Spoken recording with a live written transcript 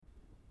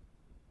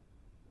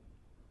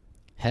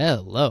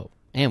Hello,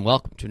 and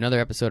welcome to another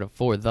episode of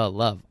For the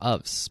Love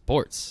of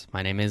Sports.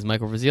 My name is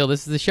Michael Brazil.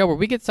 This is the show where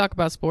we get to talk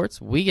about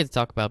sports, we get to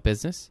talk about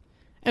business,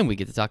 and we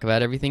get to talk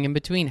about everything in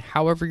between.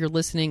 However you're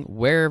listening,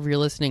 wherever you're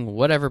listening,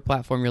 whatever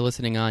platform you're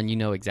listening on, you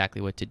know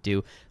exactly what to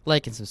do.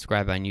 Like and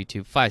subscribe on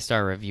YouTube,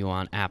 5-star review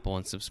on Apple,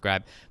 and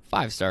subscribe,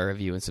 5-star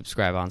review and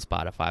subscribe on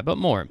Spotify. But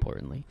more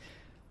importantly,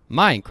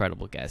 my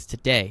incredible guest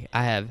today,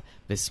 I have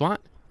Viswant,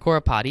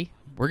 Korrapati.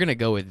 We're going to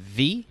go with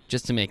V,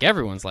 just to make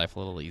everyone's life a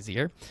little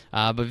easier.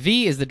 But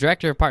V is the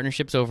Director of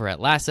Partnerships over at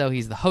Lasso.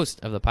 He's the host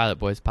of the Pilot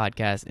Boys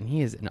podcast, and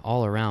he is an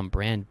all-around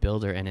brand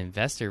builder and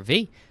investor.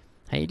 V,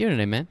 how you doing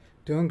today, man?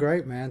 Doing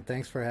great, man.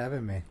 Thanks for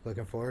having me.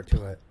 Looking forward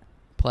to it.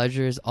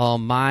 Pleasure's all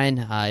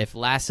mine. If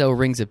Lasso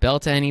rings a bell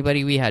to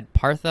anybody, we had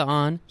Partha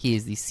on. He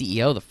is the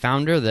CEO, the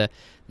founder,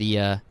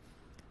 the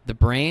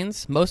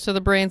brains, most of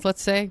the brains,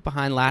 let's say,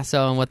 behind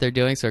Lasso and what they're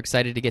doing. So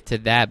excited to get to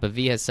that. But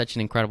V has such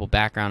an incredible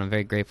background. I'm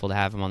very grateful to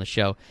have him on the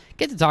show.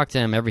 Get to talk to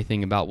him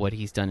everything about what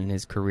he's done in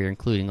his career,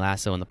 including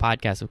Lasso and the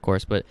podcast, of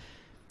course. But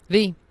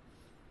V,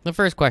 the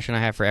first question I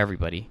have for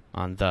everybody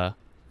on the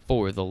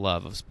For the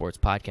Love of Sports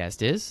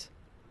podcast is,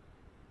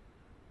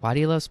 why do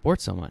you love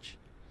sports so much?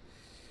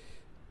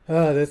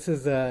 This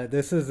is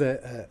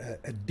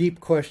a deep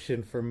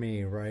question for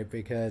me, right?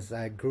 Because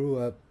I grew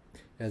up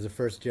as a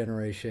first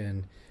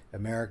generation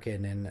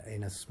American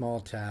in a small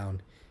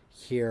town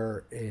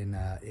here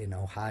in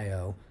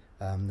Ohio.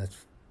 That's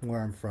where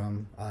I'm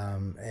from.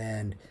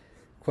 And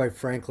quite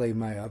frankly,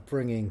 my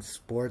upbringing,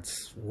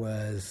 sports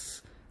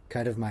was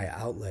kind of my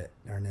outlet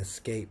or an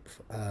escape.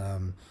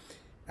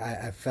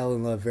 I fell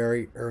in love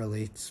very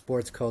early.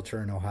 Sports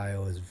culture in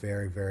Ohio is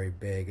very, very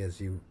big, as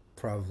you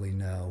probably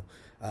know.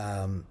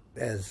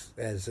 As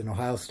an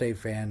Ohio State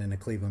fan and a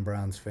Cleveland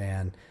Browns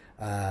fan,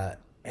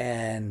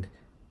 and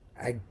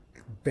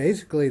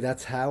basically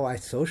that's how I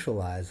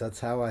socialized. That's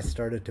how I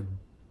started to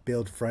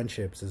build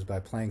friendships, is by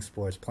playing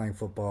sports, playing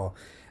football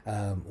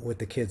with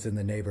the kids in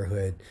the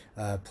neighborhood,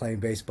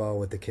 playing baseball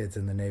with the kids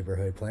in the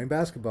neighborhood, playing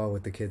basketball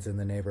with the kids in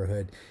the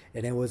neighborhood.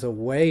 And it was a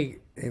way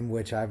in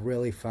which I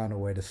really found a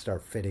way to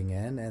start fitting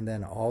in. And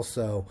then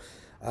also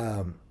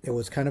it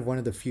was kind of one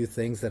of the few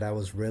things that I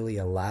was really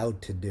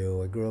allowed to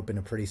do. I grew up in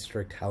a pretty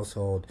strict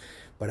household,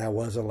 but I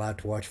was allowed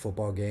to watch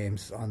football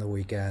games on the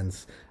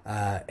weekends.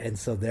 And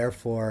so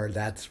therefore,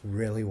 that's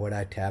really what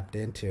I tapped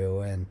into.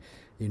 And,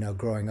 you know,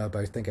 growing up,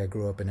 I think I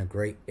grew up in a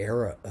great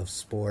era of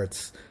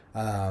sports.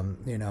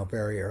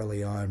 Very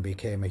early on,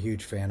 became a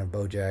huge fan of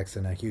Bo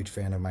Jackson, a huge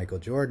fan of Michael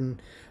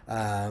Jordan.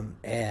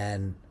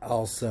 And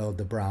also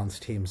the Browns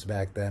teams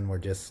back then were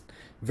just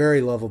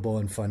very lovable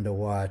and fun to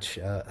watch,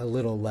 a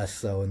little less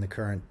so in the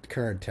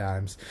current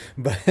times.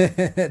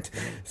 But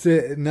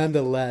so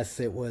nonetheless,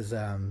 it was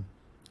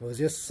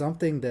just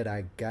something that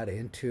I got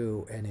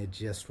into, and it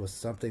just was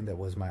something that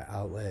was my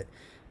outlet.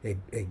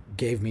 It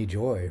gave me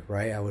joy,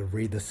 right? I would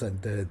read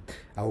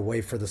I would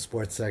wait for the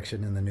sports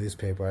section in the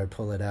newspaper. I'd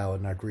pull it out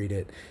and I'd read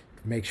it,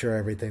 make sure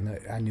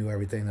I knew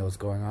everything that was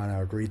going on. I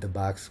would read the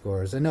box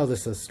scores. I know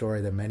this is a story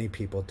that many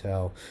people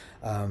tell,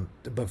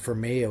 but for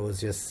me, it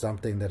was just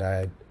something that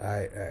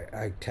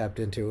I tapped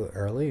into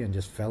early and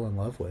just fell in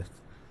love with.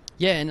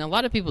 Yeah, and a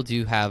lot of people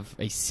do have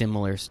a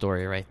similar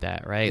story like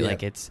that, right? Yeah.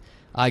 Like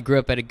I grew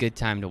up at a good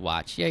time to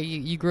watch. Yeah,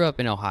 you grew up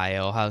in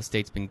Ohio. Ohio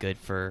State's been good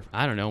for,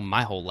 I don't know,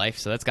 my whole life,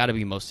 so that's got to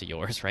be most of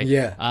yours, right?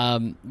 Yeah.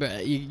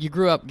 But you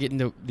grew up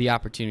getting the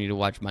opportunity to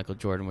watch Michael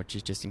Jordan, which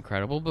is just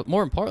incredible. But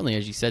more importantly,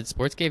 as you said,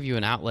 sports gave you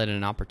an outlet and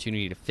an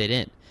opportunity to fit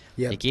in.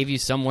 Yep. It gave you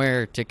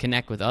somewhere to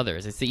connect with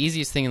others. It's the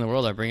easiest thing in the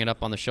world. I bring it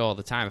up on the show all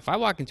the time. If I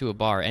walk into a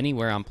bar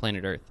anywhere on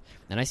planet Earth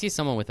and I see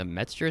someone with a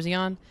Mets jersey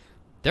on,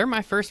 they're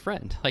my first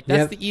friend. Like,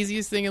 that's the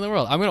easiest thing in the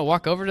world. I'm going to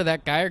walk over to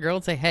that guy or girl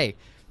and say, hey,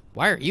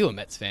 why are you a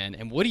Mets fan,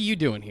 and what are you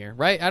doing here,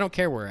 right? I don't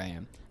care where I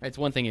am. It's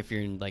one thing if you're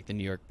in, like, the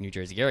New York, New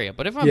Jersey area,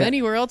 but if I'm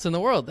anywhere else in the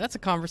world, that's a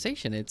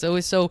conversation. It's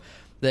always so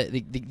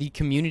the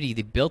community,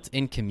 the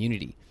built-in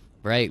community,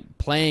 right?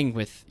 Playing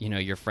with,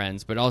 your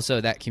friends, but also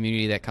that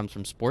community that comes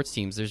from sports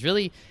teams. There's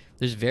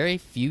very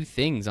few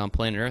things on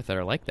planet Earth that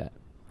are like that.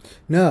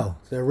 No,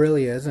 there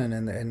really isn't,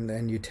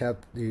 and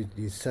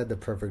you said the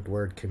perfect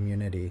word,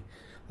 community.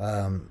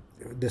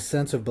 The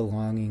sense of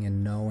belonging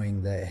and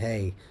knowing that,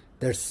 hey,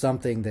 there's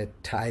something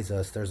that ties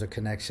us. There's a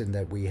connection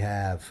that we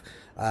have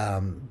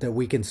that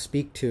we can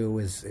speak to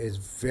is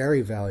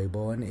very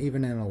valuable. And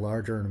even in a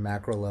larger and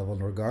macro level,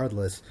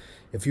 regardless,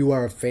 if you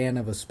are a fan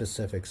of a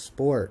specific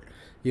sport,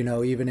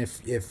 even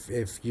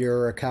if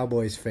you're a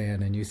Cowboys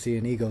fan and you see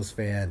an Eagles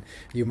fan,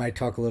 you might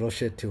talk a little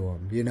shit to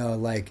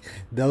them, like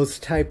those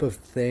type of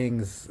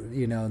things,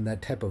 and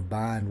that type of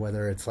bond,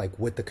 whether it's like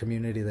with the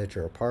community that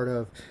you're a part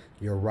of,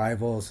 your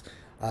rivals.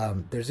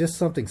 There's just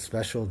something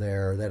special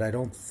there that I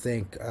don't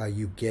think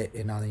you get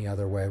in any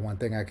other way. One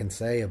thing I can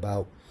say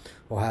about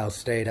Ohio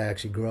State, I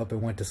actually grew up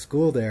and went to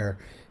school there,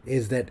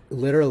 is that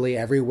literally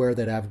everywhere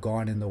that I've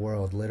gone in the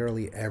world,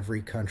 literally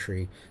every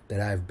country that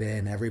I've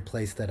been, every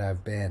place that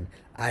I've been,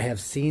 I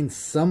have seen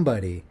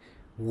somebody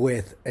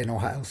with an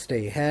Ohio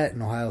State hat,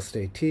 an Ohio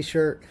State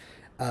t-shirt,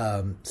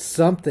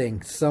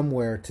 something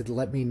somewhere to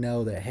let me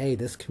know that, hey,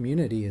 this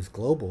community is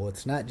global.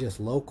 It's not just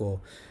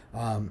local.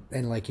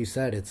 And like you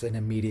said, it's an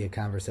immediate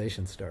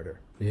conversation starter,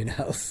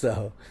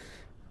 so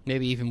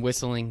Maybe even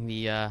whistling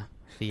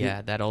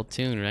that old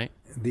tune, right?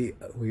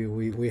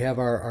 we have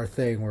our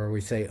thing where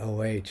we say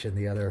OH and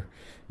the other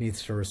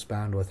needs to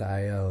respond with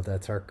IO.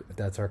 That's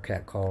our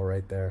cat call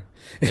right there.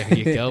 There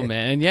you go,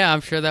 man. And yeah,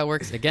 I'm sure that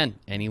works again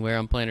anywhere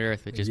on planet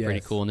Earth, which is pretty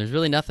Yes. cool. And there's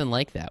really nothing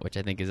like that, which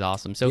I think is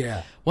awesome. So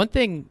Yeah. one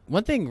thing,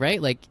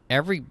 right? Like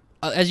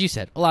as you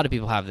said, a lot of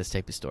people have this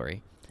type of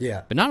story.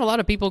 Yeah. But not a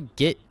lot of people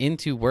get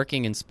into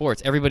working in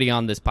sports. Everybody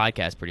on this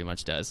podcast pretty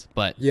much does.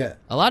 But Yeah.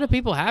 a lot of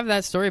people have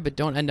that story but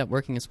don't end up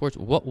working in sports.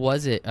 What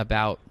was it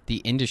about the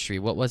industry?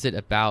 What was it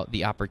about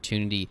the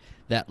opportunity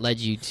that led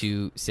you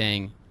to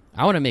saying,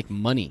 I want to make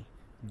money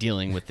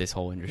dealing with this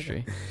whole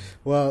industry?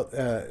 Well,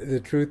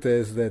 the truth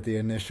is that the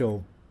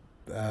initial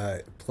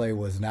play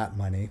was not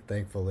money,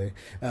 thankfully,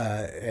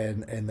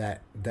 and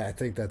that I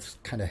think that's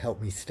kind of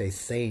helped me stay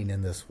sane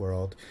in this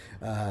world.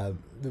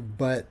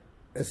 But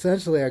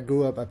essentially, I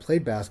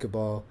played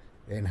basketball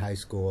in high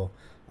school.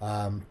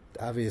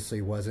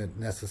 Obviously, wasn't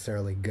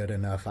necessarily good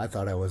enough. I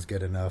thought I was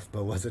good enough,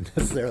 but wasn't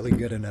necessarily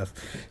good enough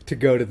to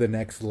go to the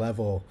next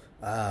level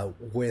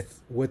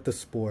with the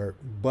sport.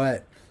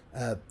 But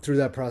through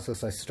that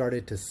process, I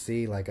started to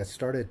see, I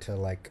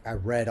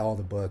read all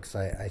the books.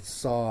 I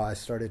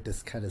started to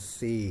kind of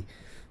see,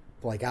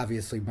 like,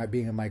 obviously,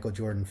 being a Michael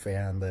Jordan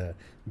fan, the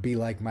Be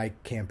Like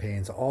Mike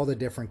campaigns, all the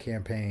different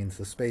campaigns,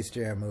 the Space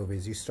Jam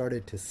movies, you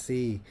started to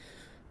see,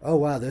 oh,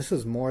 wow, this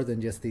is more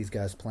than just these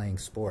guys playing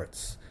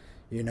sports,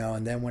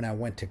 And then when I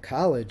went to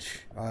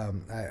college,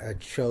 I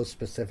chose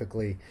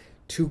specifically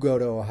to go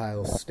to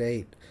Ohio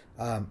State.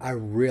 I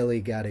really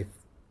got a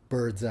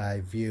bird's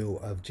eye view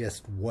of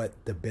just what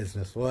the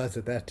business was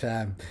at that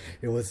time.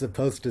 It was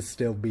supposed to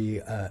still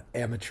be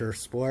amateur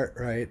sport,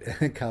 right?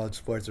 College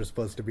sports are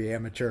supposed to be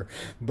amateur.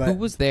 But Who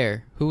was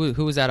there? Who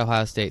was at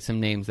Ohio State? Some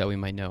names that we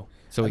might know,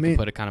 so we can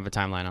put a kind of a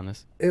timeline on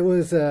this. It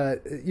was,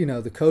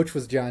 the coach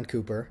was John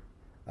Cooper.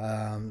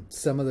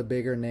 Some of the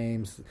bigger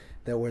names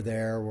that were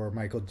there were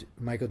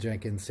Michael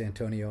Jenkins,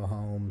 Santonio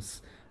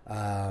Holmes.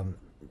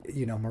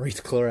 Maurice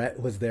Claret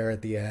was there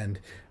at the end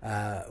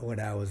when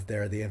I was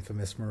there, the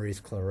infamous Maurice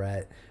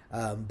Claret.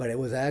 But it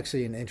was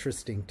actually an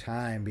interesting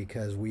time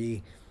because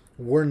we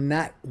were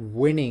not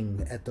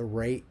winning at the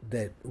rate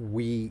that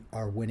we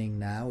are winning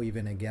now,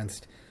 even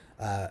against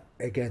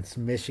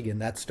Michigan.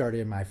 That started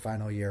in my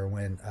final year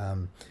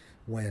when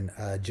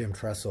Jim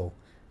Tressel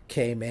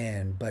came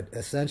in. But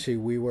essentially,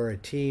 we were a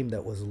team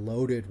that was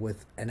loaded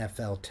with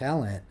NFL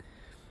talent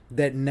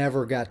that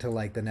never got to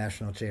like the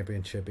national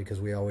championship because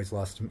we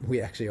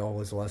actually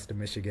always lost to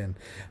Michigan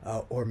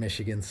or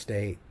Michigan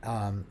State,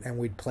 and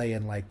we'd play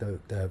in like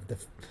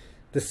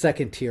the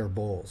second tier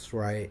bowls,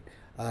 right?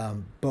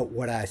 But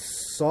what I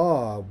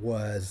saw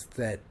was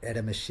that at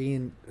a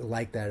machine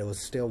like that, it was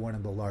still one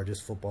of the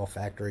largest football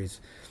factories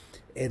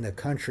in the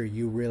country.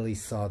 You really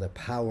saw the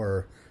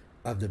power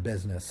of the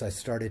business. I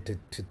started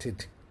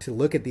to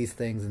look at these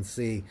things and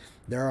see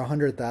there are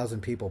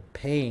 100,000 people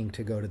paying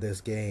to go to this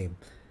game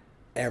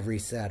every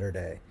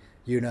Saturday,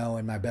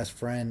 and my best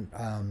friend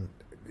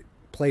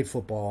played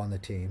football on the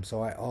team.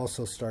 So I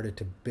also started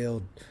to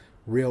build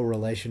real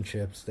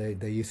relationships. They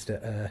used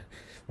to,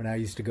 when I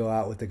used to go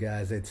out with the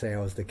guys, they'd say I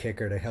was the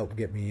kicker to help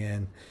get me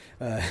in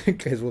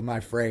because with my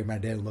frame, I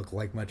didn't look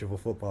like much of a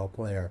football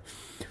player.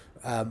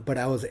 But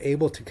I was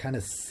able to kind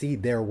of see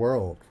their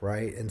world,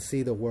 right? And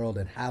see the world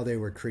and how they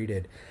were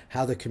treated,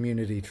 how the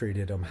community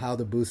treated them, how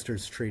the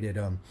boosters treated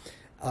them.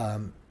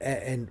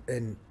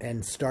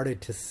 And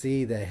started to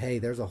see that, hey,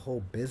 there's a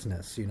whole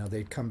business.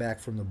 They'd come back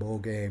from the bowl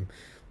game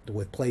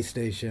with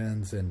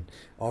PlayStations and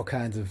all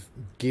kinds of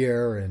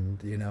gear,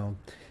 and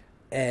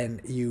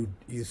you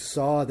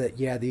saw that,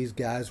 yeah, these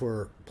guys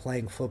were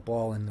playing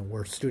football and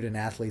were student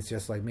athletes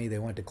just like me. They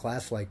went to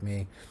class like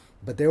me,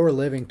 but they were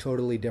living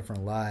totally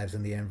different lives,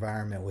 and the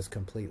environment was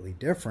completely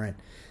different.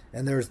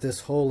 And there's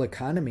this whole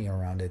economy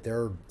around it.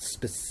 There are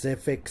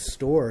specific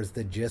stores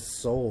that just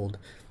sold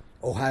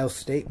Ohio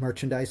State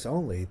merchandise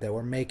only that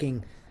were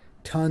making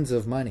tons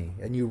of money,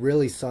 and you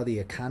really saw the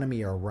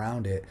economy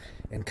around it.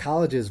 And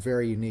college is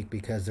very unique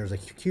because there's a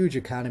huge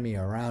economy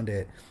around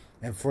it,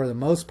 and for the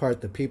most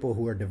part, the people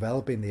who are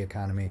developing the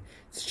economy,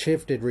 it's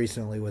shifted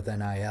recently with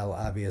NIL,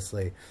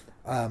 obviously,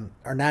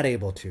 are not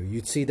able to.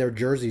 You'd see their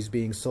jerseys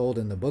being sold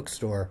in the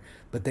bookstore,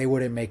 but they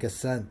wouldn't make a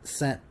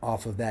cent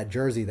off of that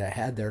jersey that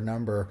had their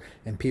number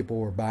and people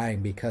were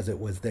buying because it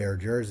was their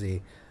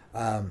jersey.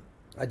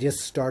 I just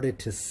started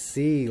to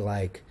see,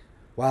 like,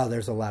 wow,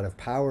 there's a lot of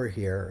power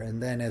here.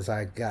 And then as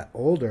I got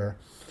older,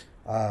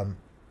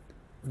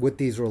 with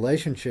these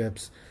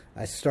relationships,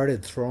 I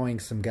started throwing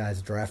some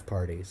guys draft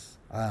parties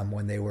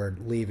when they were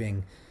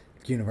leaving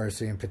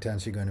university and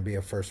potentially going to be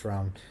a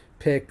first-round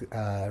pick.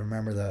 I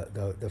remember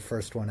the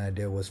first one I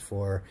did was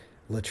for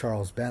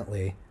LaCharles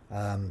Bentley,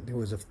 who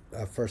was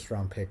a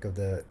first-round pick of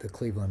the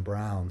Cleveland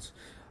Browns.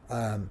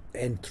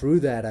 And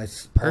through that,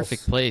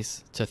 Perfect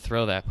place to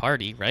throw that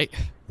party, right?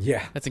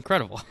 Yeah, That's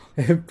incredible.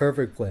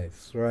 perfect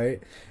place,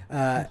 right?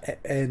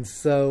 And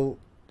so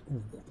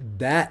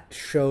that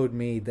showed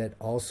me that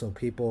also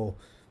people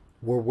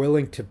were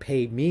willing to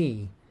pay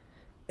me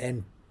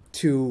and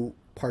to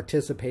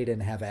participate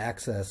and have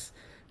access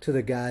to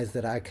the guys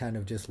that I kind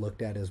of just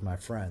looked at as my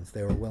friends.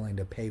 They were willing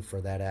to pay for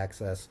that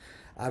access.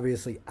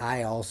 Obviously,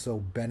 I also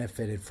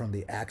benefited from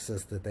the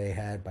access that they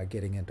had by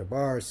getting into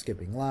bars,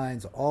 skipping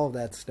lines, all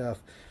that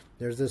stuff.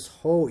 There's this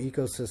whole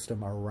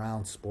ecosystem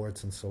around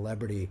sports and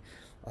celebrity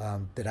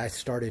that I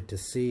started to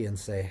see and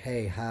say,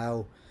 hey,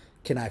 how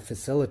can I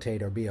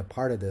facilitate or be a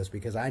part of this?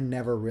 Because I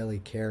never really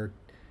cared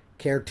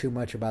too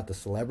much about the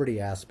celebrity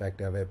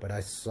aspect of it, but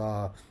I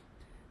saw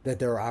that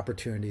there are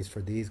opportunities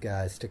for these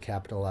guys to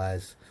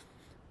capitalize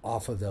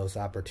off of those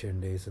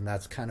opportunities, and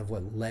that's kind of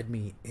what led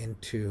me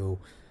into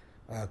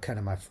kind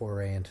of my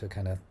foray into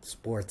kind of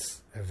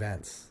sports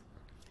events.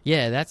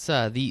 Yeah, that's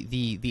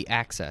the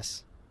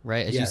access,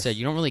 right? As you Yes. said,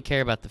 you don't really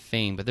care about the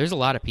fame, but there's a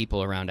lot of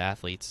people around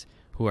athletes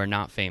who are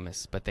not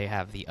famous, but they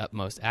have the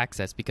utmost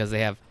access because they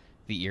have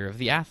the ear of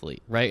the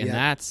athlete, right? And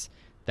Yeah.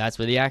 that's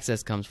where the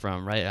access comes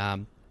from,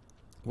 right?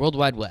 World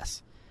Wide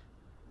Wes.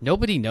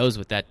 Nobody knows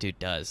what that dude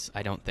does,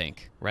 I don't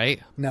think,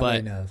 right?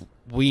 Nobody But knows.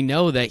 we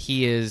know that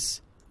he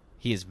is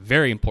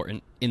very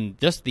important in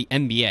just the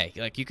NBA.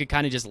 Like, you could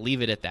kind of just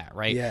leave it at that,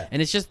 right? Yeah.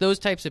 And it's just those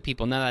types of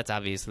people. Now, that's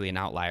obviously an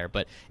outlier,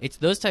 but it's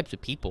those types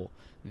of people,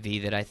 V,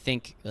 that I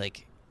think,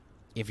 like,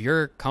 if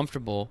you're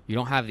comfortable, you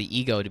don't have the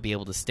ego to be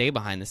able to stay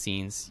behind the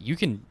scenes, you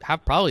can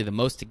have probably the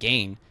most to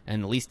gain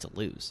and the least to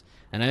lose.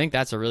 And I think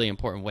that's a really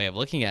important way of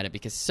looking at it,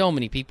 because so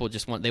many people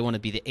just want to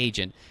be the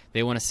agent.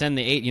 They want to send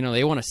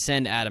they want to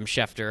send Adam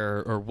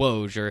Schefter or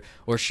Woj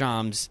or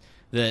Shams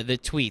the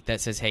tweet that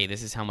says, hey,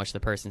 this is how much the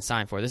person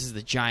signed for. This is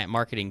the giant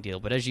marketing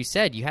deal. But as you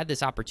said, you had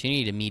this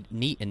opportunity to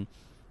meet and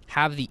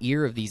have the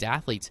ear of these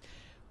athletes.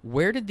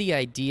 Where did the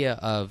idea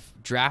of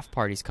draft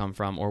parties come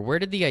from, or where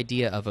did the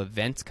idea of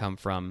events come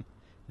from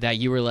that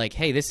you were like,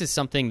 hey, this is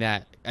something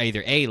that I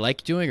either A,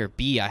 like doing, or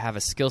B, I have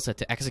a skill set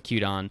to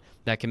execute on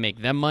that can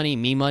make them money,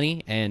 me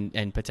money,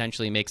 and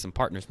potentially make some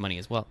partners money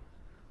as well?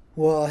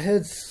 Well, I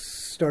had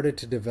started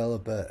to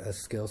develop a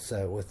skill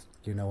set with,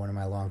 one of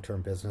my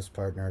long-term business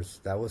partners.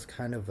 That was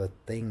kind of a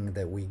thing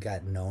that we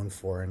got known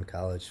for in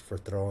college, for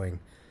throwing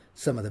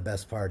some of the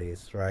best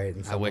parties, right?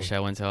 And I wish I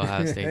went to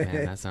Ohio State,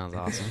 man. That sounds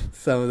awesome.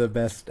 Some of the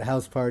best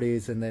house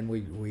parties, and then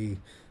we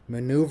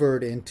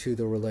maneuvered into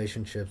the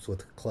relationships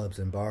with clubs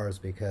and bars,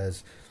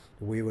 because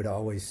we would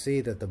always see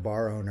that the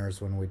bar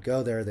owners, when we'd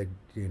go there,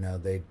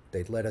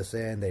 they'd let us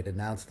in, they'd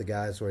announce the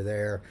guys were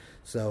there,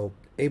 so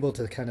able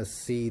to kind of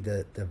see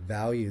the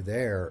value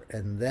there.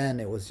 And then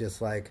it was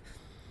just like,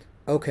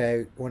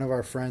 okay, one of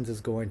our friends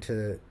is going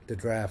to the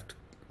draft,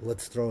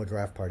 let's throw a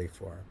draft party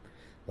for him,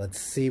 let's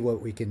see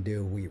what we can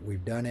do.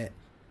 We've done it,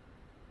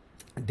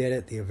 did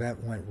it, the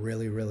event went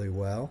really, really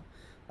well.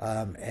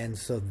 And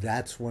so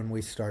that's when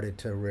we started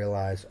to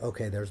realize,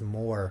 okay, there's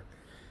more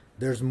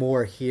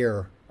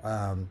here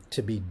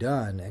to be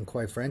done. And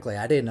quite frankly,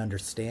 I didn't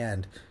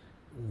understand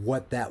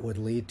what that would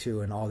lead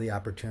to and all the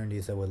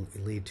opportunities that would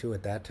lead to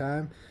at that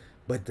time.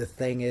 But the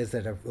thing is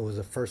that it was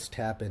a first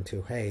tap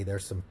into, hey,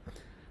 there's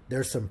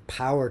some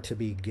power to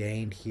be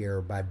gained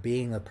here by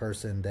being the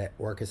person that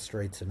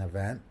orchestrates an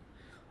event,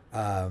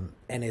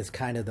 and is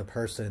kind of the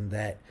person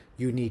that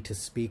you need to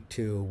speak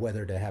to,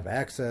 whether to have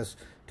access,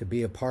 to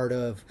be a part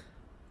of.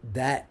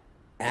 That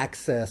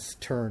access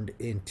turned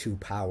into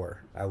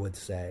power, I would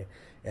say,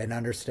 and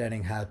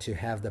understanding how to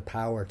have the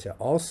power to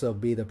also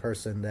be the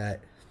person that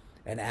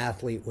an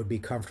athlete would be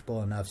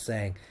comfortable enough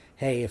saying,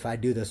 hey, if I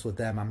do this with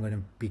them, I'm going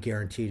to be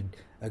guaranteed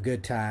a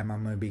good time.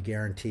 I'm going to be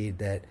guaranteed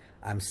that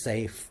I'm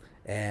safe,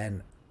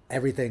 and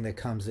everything that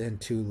comes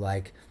into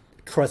like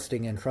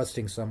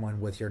trusting someone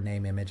with your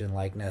name, image, and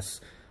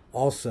likeness.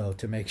 Also,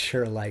 to make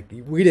sure, like,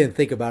 we didn't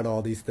think about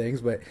all these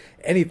things, but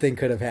anything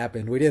could have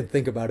happened. We didn't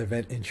think about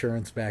event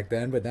insurance back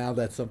then, but now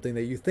that's something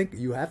that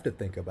you have to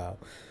think about.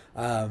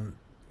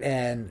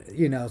 And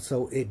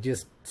so it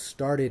just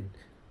started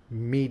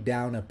me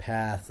down a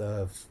path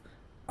of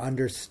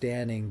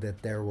understanding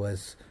that there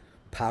was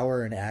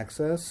power in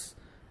access,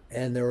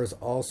 and there was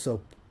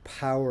also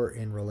power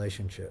in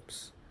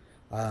relationships.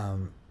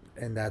 And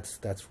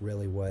that's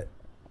really what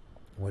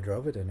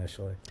drove it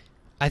initially.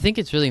 I think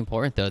it's really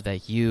important, though,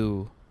 that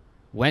you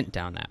went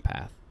down that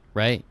path,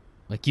 right?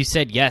 Like, you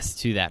said yes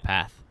to that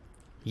path.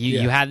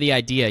 You had the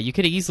idea. You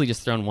could have easily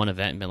just thrown one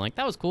event and been like,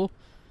 that was cool,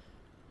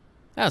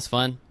 that was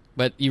fun.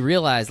 But you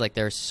realize, like,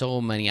 there are so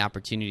many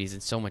opportunities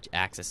and so much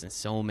access and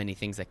so many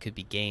things that could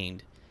be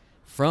gained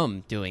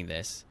from doing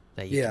this,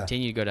 that you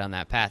continue to go down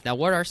that path. Now,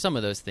 what are some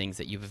of those things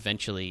that you've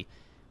eventually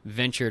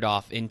ventured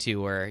off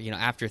into, or,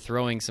 after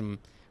throwing some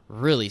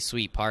really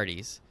sweet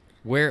parties,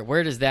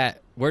 where does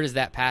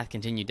that path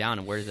continue down,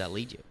 and where does that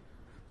lead you?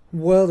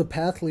 Well, the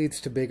path leads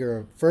to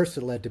it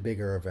led to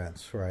bigger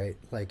events, right?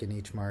 Like in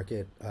each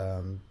market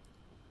I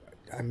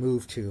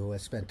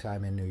spent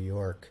time in New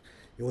York.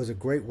 it was a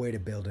great way to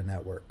build a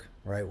network,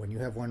 right? When you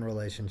have one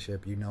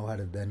relationship, you know how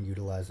to then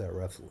utilize that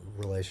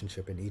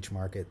relationship in each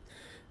market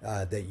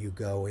that you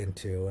go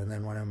into. And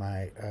then one of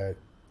my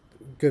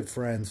good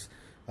friends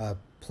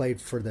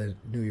played for the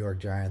New York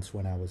Giants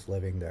when I was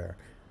living there.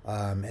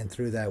 And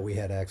through that, we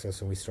had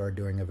access and we started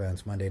doing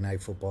events, Monday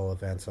Night Football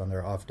events on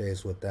their off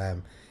days with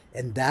them.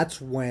 And that's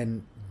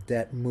when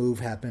that move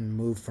happened,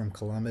 moved from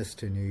Columbus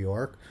to New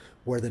York,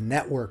 where the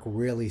network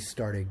really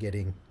started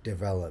getting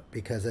developed.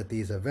 Because at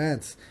these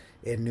events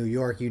in New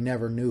York, you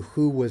never knew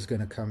who was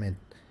going to come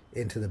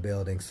into the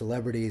building,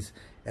 celebrities,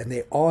 and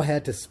they all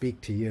had to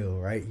speak to you,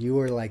 right? You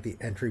were like the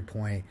entry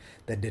point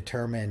that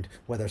determined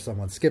whether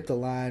someone skipped a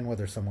line,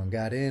 whether someone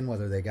got in,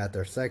 whether they got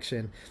their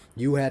section.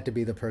 You had to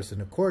be the person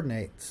to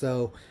coordinate.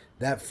 So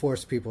that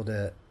forced people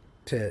to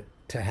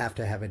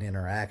have an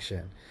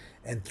interaction.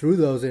 And through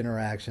those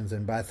interactions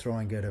and by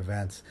throwing good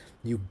events,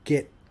 you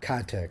get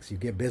context, you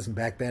get business.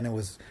 Back then it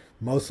was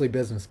mostly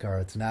business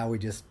cards. Now we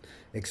just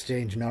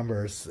exchange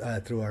numbers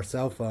through our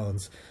cell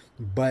phones.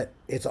 But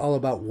it's all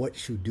about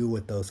what you do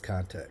with those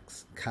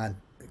contacts.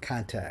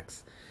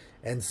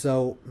 And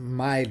so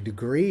my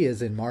degree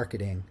is in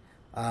marketing.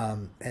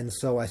 And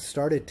so I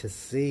started to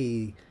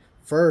see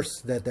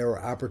first that there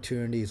were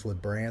opportunities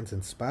with brands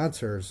and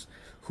sponsors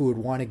who would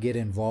want to get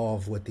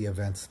involved with the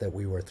events that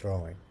we were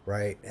throwing,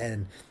 right?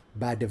 And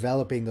by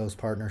developing those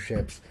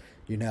partnerships,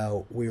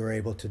 we were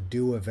able to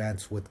do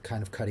events with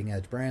kind of cutting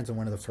edge brands. And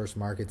one of the first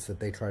markets that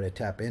they try to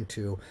tap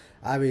into,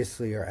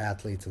 obviously, are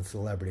athletes and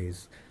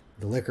celebrities,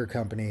 the liquor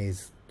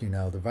companies,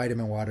 the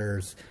vitamin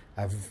waters.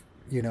 I've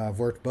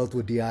worked both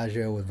with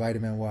Diageo, with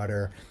Vitamin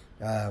Water.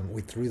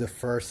 We threw the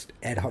first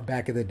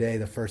back in the day,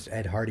 the first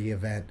Ed Hardy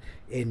event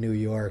in New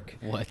York.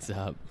 What's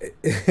up?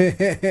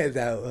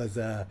 That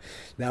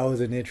was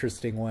an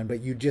interesting one.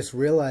 But you just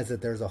realize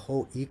that there's a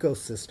whole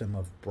ecosystem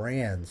of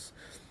brands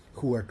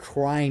who are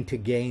trying to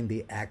gain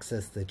the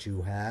access that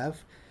you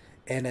have.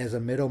 And as a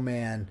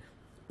middleman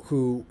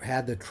who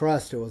had the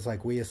trust, it was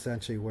like we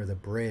essentially were the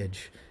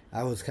bridge.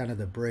 I was kind of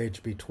the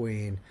bridge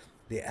between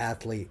the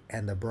athlete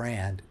and the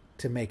brand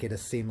to make it a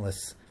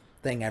seamless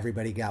thing.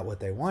 Everybody got what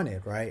they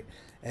wanted, right?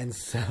 And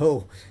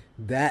so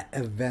that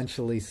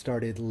eventually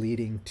started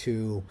leading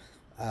to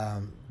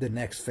the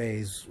next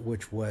phase,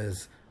 which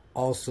was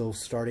also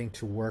starting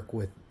to work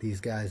with these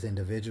guys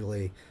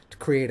individually to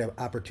create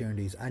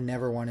opportunities. I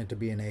never wanted to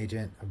be an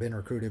agent. I've been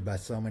recruited by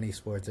so many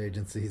sports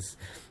agencies.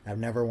 I've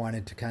never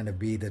wanted to kind of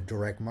be the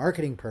direct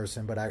marketing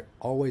person, but I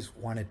always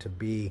wanted to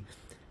be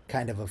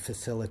kind of a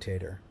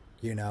facilitator,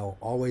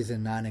 always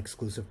in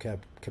non-exclusive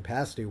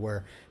capacity,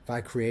 where if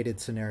I created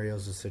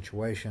scenarios or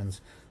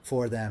situations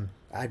for them,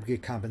 I'd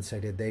get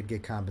compensated, they'd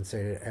get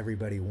compensated,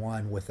 everybody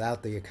won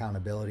without the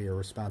accountability or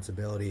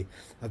responsibility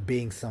of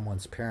being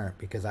someone's parent,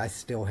 because I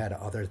still had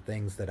other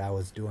things that I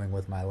was doing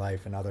with my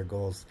life and other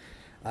goals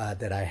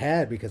that I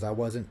had, because I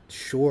wasn't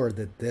sure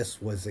that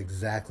this was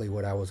exactly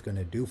what I was going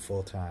to do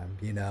full time.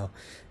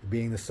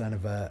 Being the son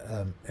of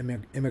a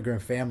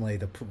immigrant family,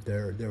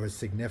 there was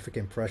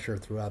significant pressure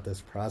throughout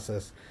this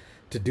process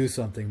to do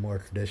something more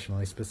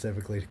traditionally,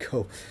 specifically to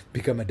go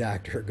become a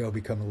doctor, go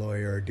become a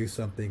lawyer, or do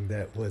something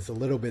that was a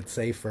little bit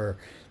safer,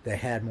 that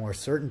had more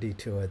certainty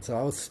to it. So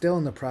I was still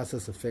in the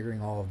process of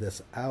figuring all of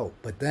this out.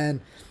 But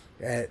then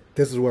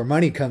this is where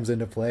money comes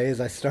into play.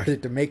 As I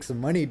started to make some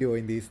money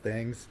doing these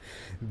things,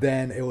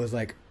 then it was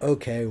like,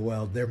 okay,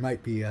 well, there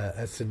might be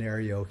a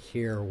scenario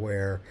here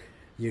where,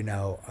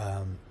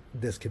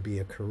 this could be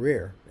a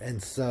career.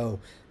 And so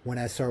when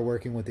I started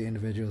working with the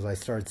individuals,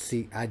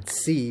 I'd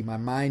see my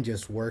mind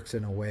just works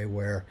in a way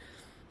where,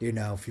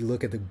 if you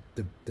look at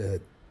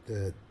the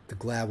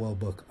Gladwell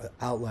book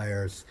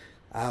Outliers,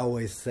 I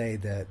always say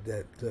that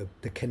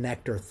the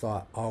connector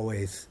thought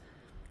always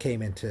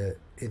came into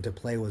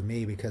play with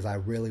me, because I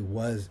really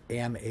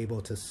am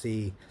able to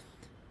see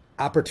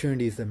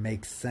opportunities that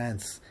make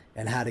sense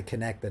and how to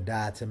connect the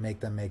dots and make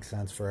them make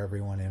sense for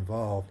everyone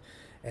involved.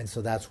 And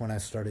so that's when I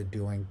started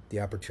doing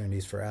the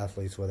opportunities for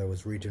athletes, whether it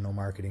was regional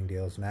marketing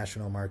deals,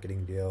 national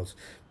marketing deals,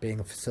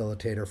 being a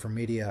facilitator for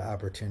media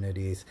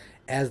opportunities.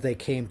 As they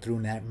came through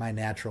my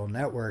natural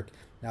network,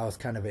 I was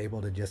kind of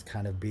able to just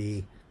kind of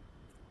be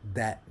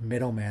that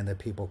middleman that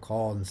people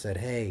called and said,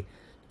 hey,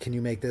 can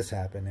you make this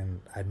happen?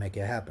 And I'd make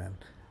it happen.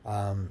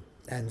 And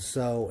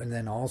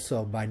then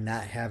also by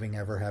not having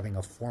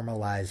a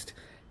formalized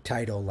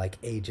title like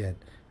agent,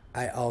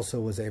 I also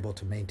was able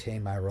to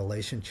maintain my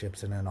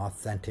relationships in an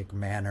authentic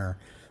manner,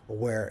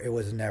 where it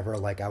was never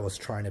like I was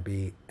trying to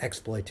be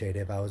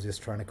exploitative. I was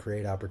just trying to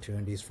create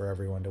opportunities for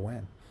everyone to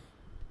win.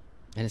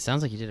 And it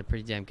sounds like you did a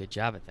pretty damn good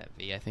job at that,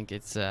 V. I think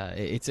it's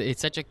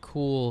such a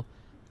cool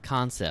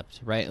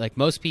concept, right? Like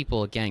most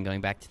people, again, going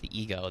back to the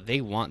ego,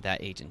 they want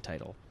that agent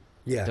title.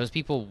 Yeah. Those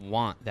people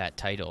want that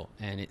title.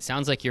 And it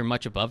sounds like you're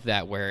much above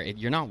that, where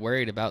you're not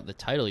worried about the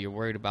title. You're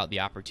worried about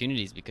the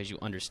opportunities, because you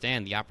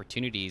understand the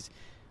opportunities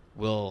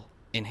will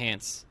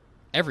enhance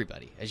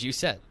everybody, as you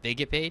said, they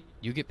get paid,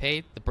 you get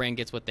paid, the brand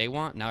gets what they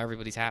want. Now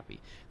everybody's happy.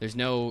 There's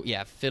no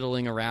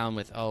fiddling around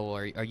with, oh,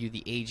 are you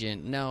the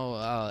agent? No,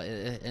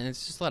 and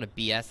it's just a lot of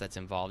BS that's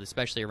involved,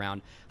 especially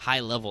around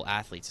high level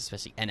athletes,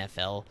 especially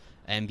NFL,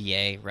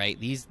 NBA, right?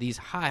 These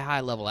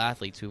high level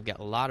athletes who've got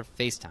a lot of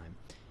face time.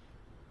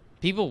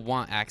 People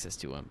want access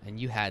to them, and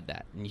you had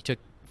that, and you took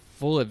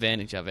full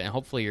advantage of it. And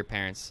hopefully your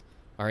parents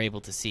are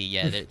able to see,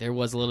 there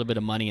was a little bit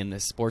of money in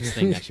this sports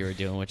thing that you were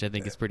doing, which I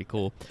think is pretty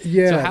cool.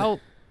 Yeah. So how?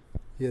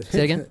 Yeah.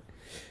 Say again.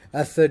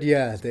 I said,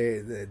 yeah,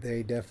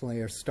 they definitely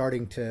are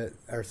starting to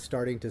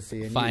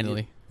see. And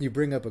Finally, you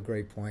bring up a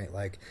great point.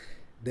 Like,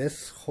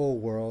 this whole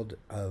world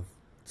of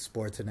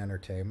sports and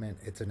entertainment,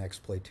 it's an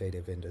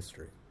exploitative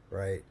industry,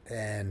 right?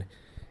 And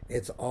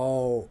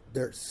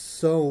there's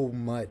so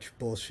much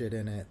bullshit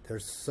in it.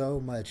 There's so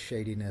much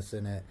shadiness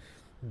in it.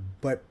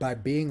 But by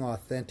being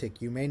authentic,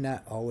 you may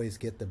not always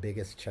get the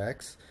biggest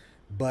checks,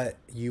 but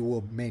you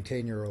will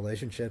maintain your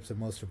relationships, and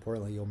most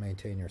importantly, you'll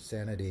maintain your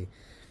sanity.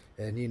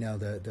 And,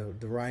 the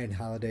Ryan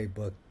Holiday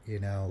book, he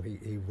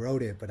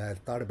wrote it, but I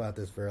thought about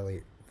this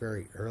very,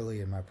 very early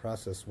in my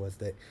process, was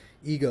that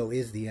ego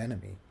is the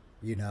enemy,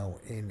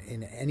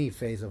 in any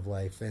phase of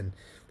life. And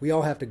we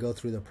all have to go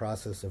through the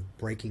process of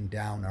breaking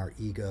down our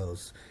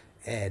egos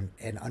and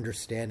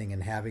understanding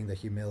and having the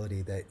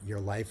humility that your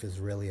life is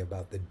really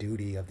about the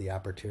duty of the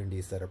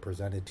opportunities that are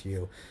presented to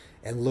you,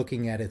 and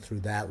looking at it through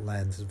that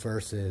lens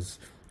versus,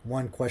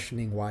 one,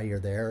 questioning why you're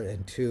there,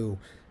 and two,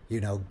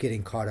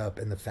 getting caught up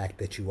in the fact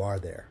that you are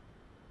there.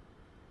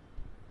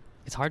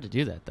 It's hard to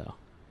do that, though.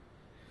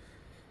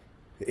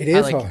 It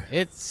is hard.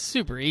 It's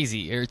super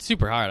easy, or it's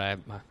super hard. I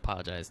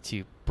apologize,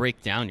 to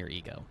break down your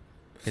ego,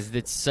 because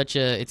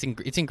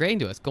it's ingrained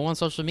to us. Go on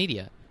social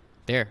media.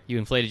 There, you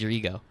inflated your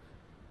ego.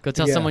 Go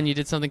tell someone you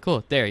did something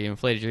cool. There, you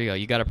inflated your ego.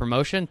 You got a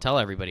promotion? Tell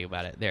everybody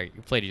about it. There, you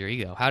inflated your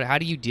ego. How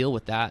do you deal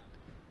with that?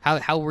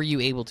 How were you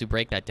able to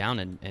break that down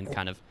and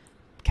kind of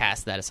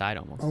cast that aside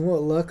almost?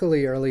 Well,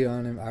 luckily early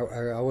on,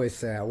 I always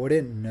say I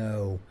wouldn't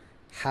know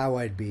how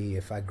I'd be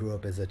if I grew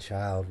up as a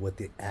child with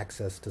the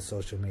access to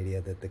social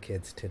media that the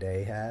kids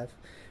today have,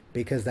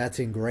 because that's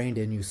ingrained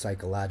in you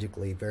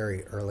psychologically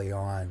very early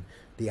on.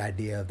 The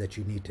idea that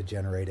you need to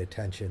generate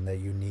attention, that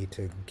you need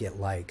to get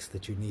likes,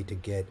 that you need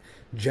to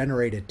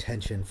generate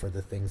attention for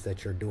the things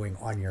that you're doing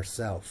on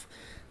yourself.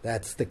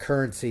 That's the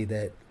currency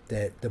that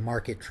the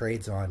market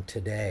trades on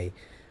today.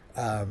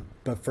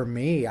 But for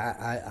me,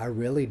 I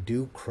really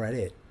do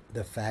credit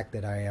the fact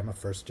that I am a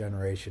first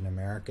generation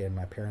American.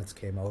 My parents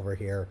came over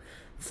here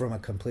from a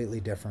completely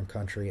different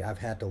country. I've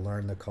had to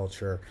learn the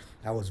culture.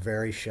 I was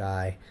very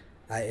shy.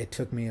 It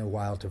took me a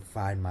while to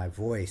find my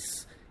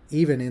voice,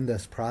 even in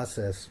this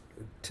process,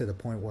 to the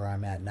point where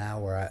I'm at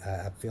now, where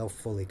I feel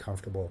fully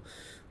comfortable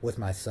with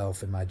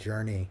myself and my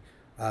journey.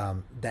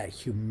 That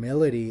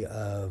humility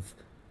of,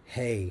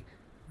 hey,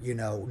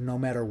 no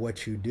matter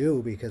what you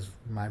do, because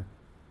my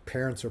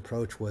parents'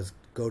 approach was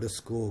go to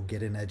school,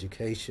 get an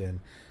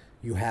education,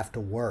 you have to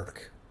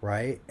work,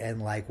 right?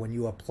 And like, when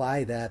you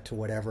apply that to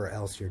whatever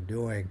else you're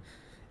doing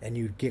and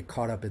you get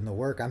caught up in the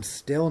work, I'm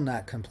still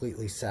not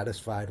completely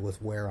satisfied with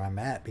where I'm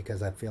at,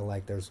 because I feel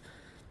like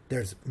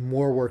there's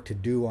more work to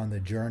do on the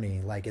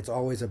journey. Like, it's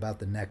always about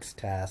the next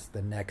task,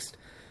 the next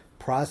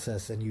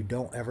process, and you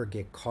don't ever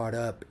get caught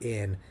up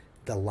in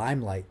the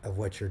limelight of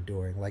what you're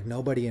doing. Like,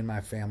 nobody in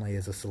my family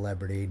is a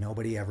celebrity.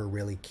 Nobody ever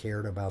really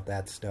cared about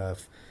that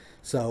stuff.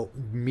 So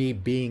me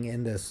being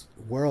in this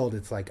world,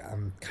 it's like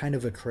I'm kind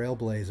of a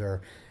trailblazer.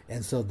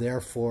 And so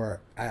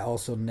therefore, I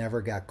also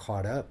never got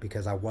caught up,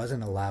 because I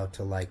wasn't allowed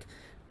to like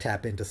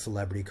tap into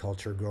celebrity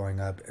culture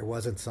growing up. It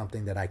wasn't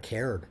something that I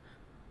cared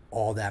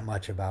all that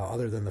much about,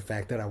 other than the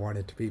fact that I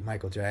wanted to beat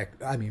Michael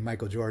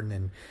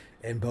Jordan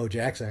and Bo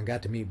Jackson. I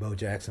got to meet Bo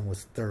Jackson,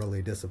 was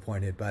thoroughly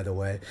disappointed, by the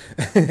way.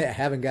 I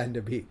haven't gotten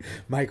to beat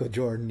Michael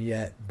Jordan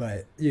yet,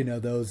 but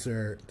those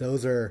are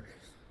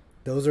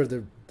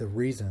the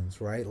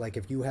reasons, right? Like,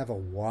 if you have a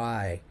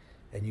why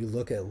and you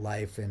look at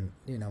life, and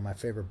my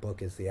favorite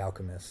book is The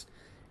Alchemist,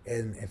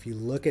 and if you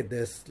look at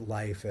this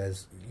life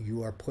as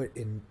you are put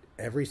in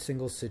every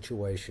single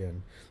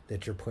situation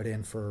that you're put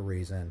in for a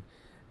reason,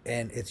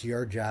 and it's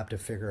your job to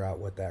figure out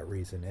what that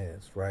reason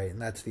is, right?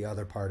 And that's the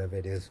other part of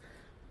it, is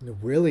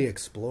really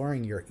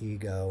exploring your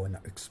ego and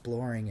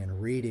exploring and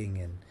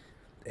reading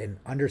and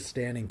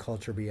understanding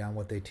culture beyond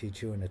what they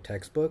teach you in a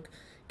textbook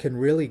can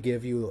really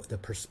give you the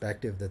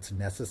perspective that's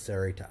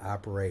necessary to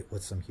operate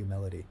with some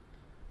humility.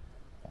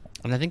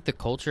 And I think the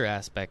culture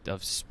aspect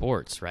of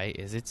sports, right,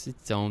 is it's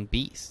its own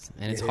beast.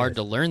 And it's hard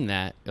to learn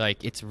that.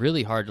 Like, it's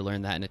really hard to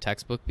learn that in a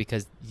textbook,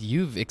 because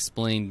you've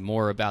explained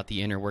more about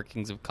the inner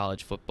workings of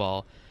college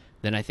football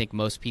than I think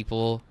most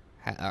people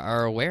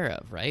are aware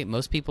of, right?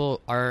 Most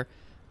people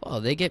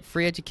they get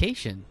free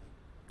education.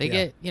 They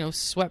get,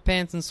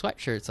 sweatpants and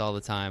sweatshirts all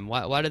the time.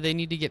 Why do they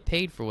need to get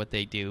paid for what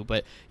they do?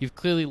 But you've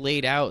clearly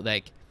laid out,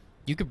 like,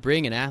 you could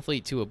bring an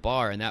athlete to a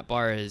bar, and that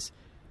bar is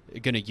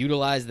going to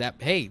utilize that.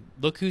 Hey,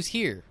 look who's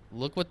here.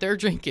 Look what they're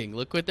drinking.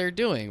 Look what they're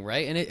doing,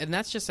 right? And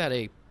that's just at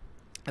a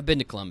I've been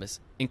to Columbus.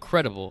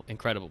 Incredible,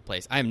 incredible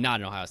place. I am not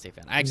an Ohio State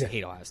fan. I actually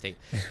hate Ohio State.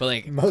 But,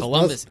 like,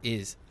 Columbus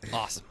is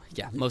awesome.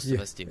 Yeah, most of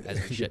us do,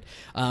 as we should.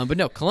 But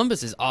no,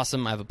 Columbus is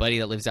awesome. I have a buddy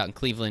that lives out in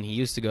Cleveland.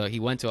 He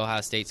went to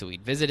Ohio State, so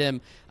we'd visit him.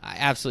 I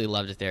absolutely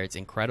loved it there. It's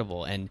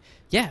incredible. And,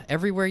 yeah,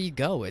 everywhere you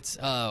go, it's,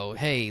 oh,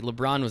 hey,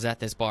 LeBron was at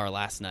this bar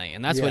last night.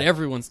 And that's what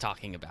everyone's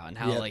talking about. And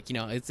how, like, you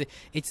know,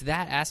 it's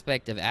that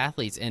aspect of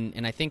athletes.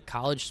 And I think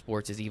college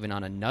sports is even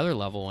on another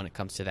level when it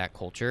comes to that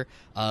culture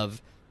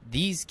of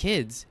these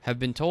kids have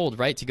been told,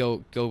 right, to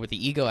go with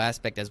the ego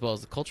aspect as well as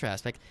the culture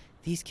aspect.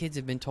 These kids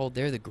have been told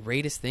they're the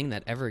greatest thing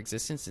that ever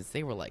existed since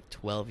they were like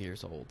 12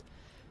 years old.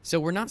 So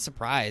we're not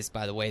surprised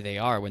by the way they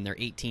are when they're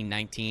 18,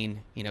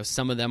 19. You know,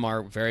 some of them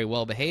are very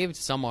well behaved,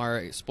 some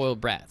are spoiled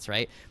brats,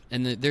 right?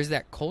 And there's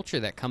that culture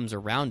that comes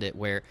around it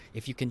where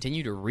if you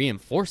continue to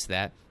reinforce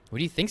that, what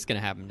do you think's going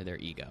to happen to their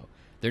ego?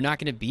 They're not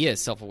going to be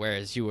as self-aware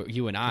as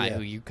you and I,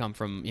 who you come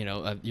from, you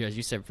know, as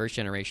you said,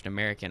 first-generation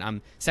American.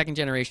 I'm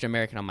second-generation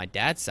American on my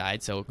dad's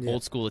side, so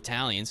old-school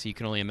Italian, so you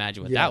can only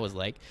imagine what that was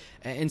like.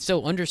 And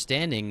so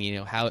understanding, you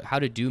know, how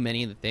to do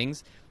many of the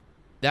things,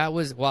 that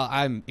was, while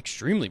I'm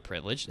extremely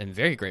privileged and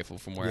very grateful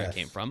from where I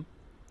came from,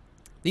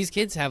 these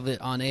kids have it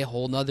on a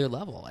whole nother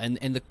level.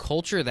 And the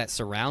culture that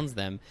surrounds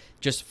them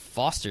just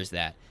fosters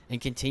that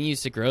and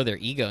continues to grow their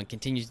ego and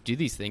continues to do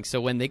these things.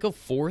 So when they go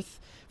fourth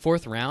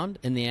round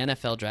in the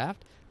NFL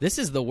draft, this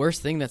is the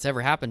worst thing that's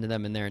ever happened to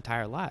them in their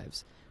entire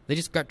lives. They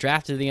just got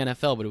drafted to the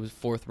NFL, but it was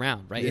fourth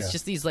round, right? It's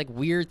just these like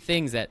weird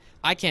things that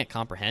I can't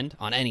comprehend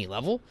on any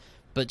level,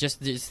 but just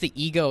the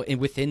ego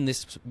within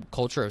this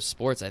culture of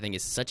sports, I think,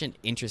 is such an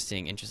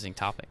interesting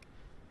topic.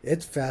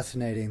 It's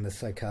fascinating, the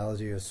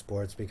psychology of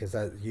sports, because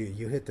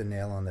you hit the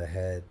nail on the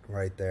head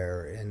right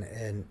there.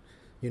 And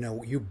you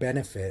know, you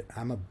benefit.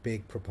 I'm a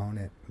big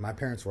proponent. My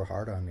parents were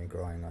hard on me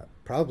growing up,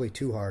 probably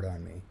too hard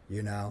on me,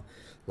 you know?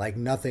 Like,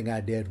 nothing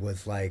I did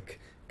was, like,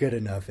 good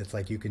enough. It's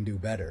like, you can do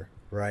better,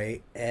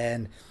 right?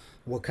 And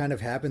what kind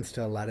of happens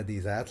to a lot of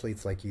these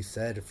athletes, like you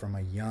said, from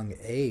a young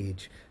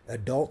age,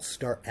 adults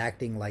start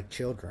acting like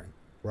children,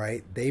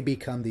 right? They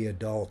become the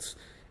adults,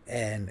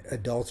 and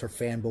adults are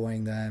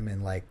fanboying them,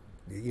 and, like,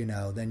 you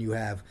know, then you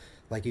have,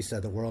 like you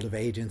said, the world of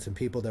agents and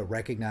people that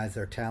recognize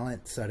their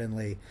talent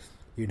suddenly,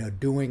 you know,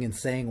 doing and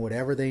saying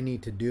whatever they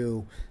need to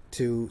do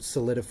to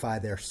solidify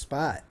their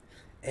spot.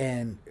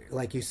 And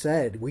like you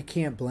said, we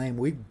can't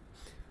blame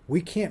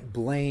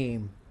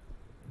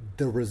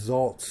the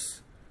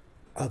results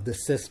of the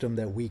system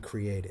that we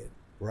created,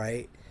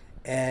 right?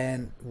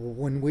 And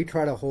when we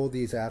try to hold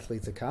these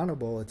athletes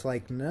accountable, it's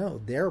like, no,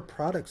 they're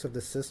products of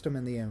the system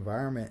and the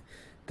environment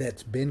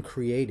that's been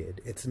created.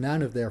 It's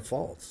none of their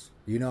faults.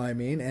 You know what I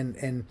mean?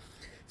 And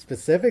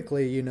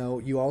specifically, you know,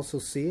 you also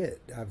see it.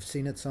 I've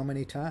seen it so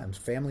many times.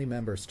 Family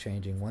members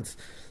changing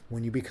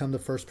when you become the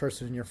first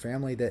person in your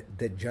family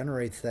that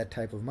generates that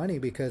type of money,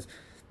 because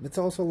it's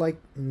also like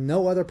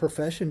no other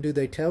profession do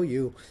they tell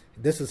you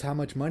this is how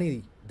much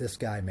money this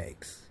guy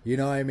makes. You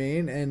know what I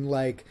mean? And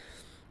like,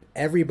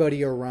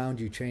 everybody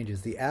around you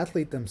changes. The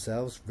athlete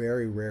themselves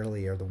very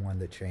rarely are the one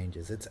that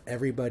changes. It's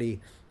everybody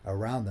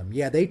around them.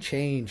 Yeah, they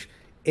change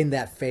in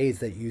that phase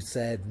that you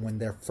said, when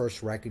they're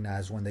first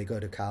recognized, when they go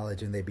to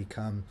college and they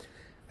become,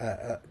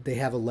 they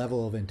have a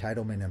level of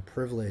entitlement and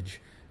privilege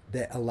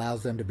that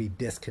allows them to be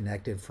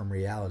disconnected from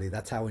reality.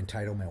 That's how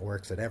entitlement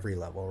works at every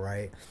level,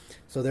 right?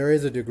 So there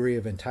is a degree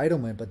of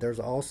entitlement, but there's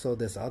also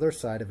this other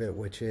side of it,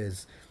 which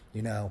is,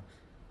 you know,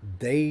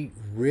 they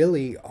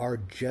really are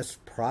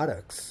just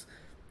products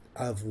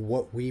of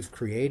what we've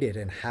created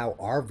and how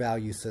our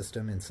value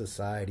system in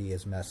society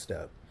is messed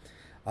up.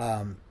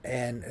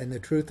 And the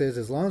truth is,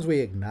 as long as we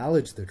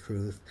acknowledge the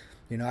truth,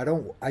 you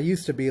know, I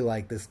used to be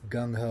like this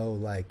gung-ho,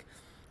 like,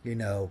 you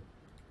know,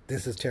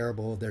 this is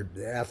terrible, they're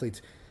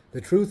athletes.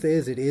 The truth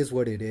is, it is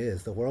what it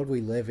is. The world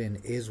we live in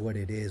is what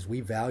it is.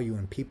 We value,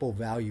 and people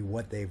value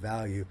what they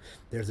value.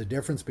 There's a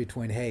difference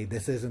between, hey,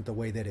 this isn't the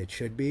way that it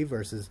should be,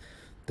 versus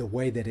the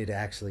way that it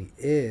actually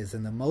is.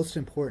 And the most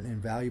important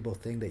and valuable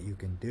thing that you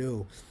can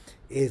do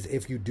is,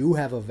 if you do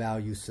have a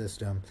value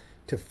system,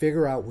 to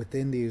figure out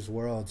within these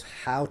worlds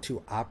how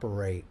to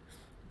operate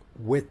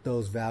with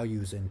those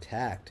values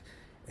intact.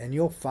 And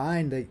you'll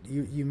find that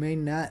you may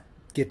not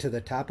get to the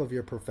top of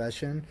your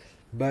profession,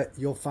 but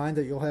you'll find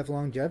that you'll have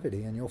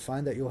longevity, and you'll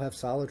find that you'll have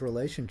solid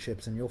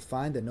relationships, and you'll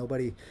find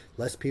that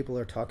less people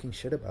are talking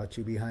shit about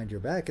you behind your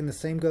back. And the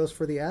same goes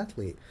for the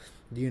athlete.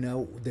 You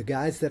know, the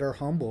guys that are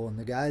humble and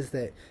the guys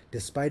that,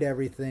 despite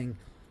everything,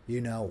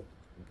 you know,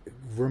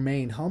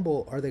 remain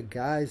humble, are the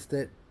guys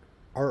that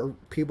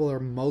people are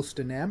most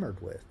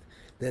enamored with,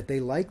 that they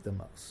like the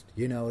most.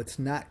 You know, it's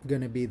not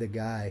going to be the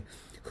guy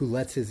who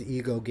lets his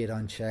ego get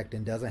unchecked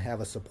and doesn't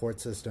have a support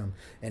system,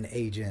 an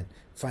agent,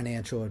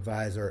 financial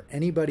advisor,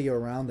 anybody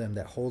around them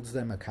that holds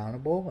them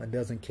accountable and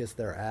doesn't kiss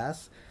their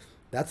ass.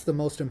 That's the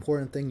most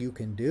important thing you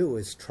can do,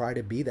 is try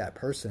to be that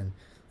person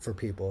for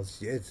people.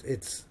 It's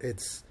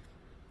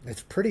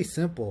pretty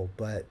simple,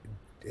 but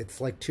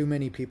it's like too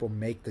many people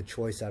make the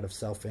choice out of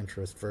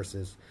self-interest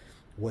versus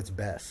what's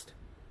best.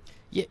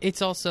 Yeah,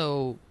 it's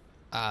also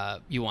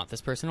you want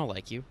this person to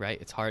like you, right?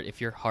 It's hard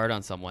if you're hard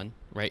on someone,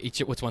 right?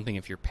 What's one thing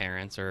if your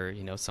parents or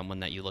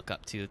someone that you look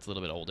up to that's a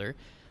little bit older,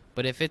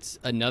 but if it's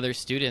another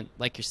student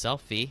like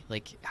yourself, V,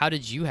 like how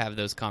did you have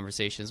those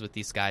conversations with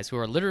these guys who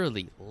are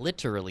literally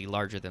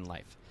larger than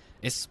life,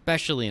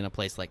 especially in a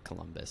place like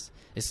Columbus,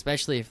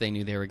 especially if they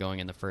knew they were going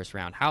in the first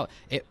round? How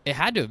it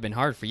had to have been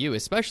hard for you,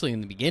 especially in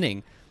the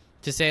beginning,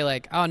 to say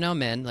like, oh no,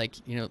 man, like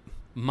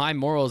my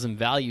morals and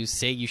values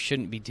say you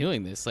shouldn't be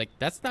doing this. Like,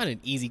 that's not an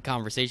easy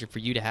conversation for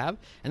you to have.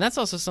 And that's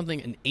also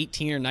something an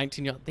 18 or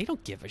 19-year-old, they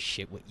don't give a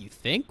shit what you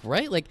think,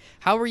 right? Like,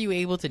 how were you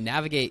able to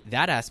navigate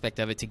that aspect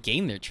of it to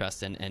gain their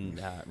trust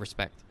and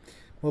respect?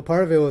 Well,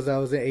 part of it was I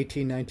was an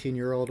 18,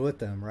 19-year-old with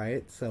them,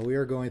 right? So we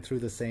were going through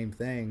the same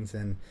things.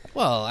 And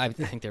Well, I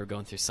think they were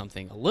going through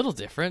something a little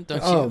different,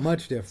 don't you? oh,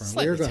 much different.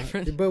 Slightly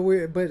different.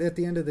 But at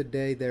the end of the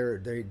day,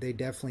 they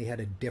definitely had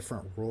a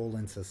different role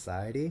in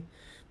society.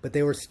 But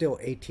they were still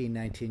 18,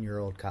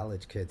 19-year-old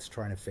college kids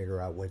trying to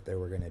figure out what they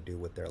were going to do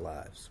with their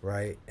lives,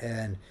 right?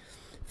 And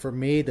for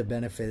me, the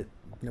benefit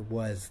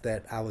was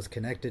that I was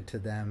connected to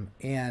them,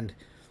 and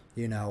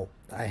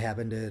I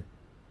happened to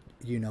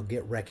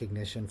get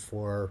recognition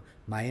for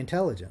my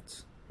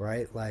intelligence,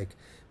 right? Like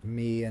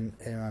me and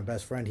my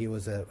best friend, he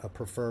was a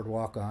preferred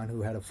walk-on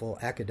who had a full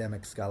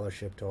academic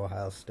scholarship to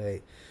Ohio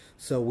State.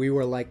 So we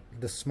were like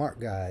the smart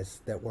guys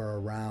that were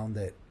around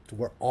that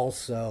were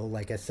also,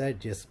 like I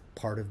said, just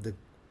part of the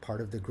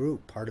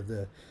group, part of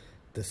the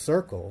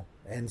circle.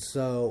 And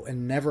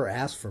never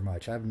asked for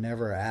much. I've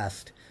never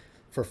asked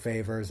for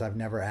favors. I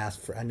never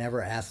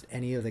asked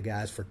any of the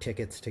guys for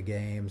tickets to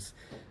games.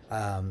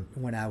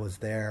 When I was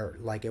there,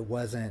 like it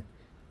was never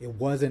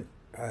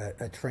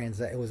a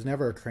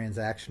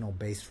transactional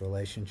based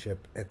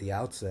relationship at the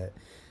outset.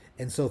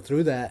 And so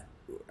through that,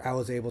 I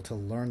was able to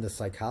learn the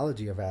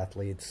psychology of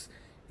athletes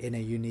in a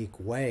unique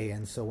way.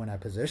 And so when I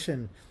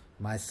position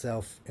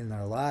myself in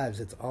their lives,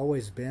 it's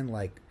always been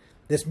like,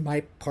 this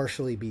might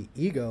partially be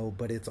ego,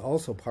 but it's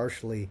also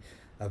partially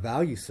a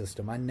value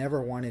system. My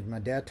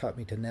dad taught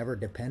me to never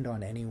depend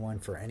on anyone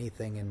for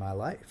anything in my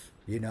life.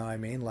 You know what I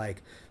mean?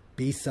 Like,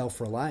 be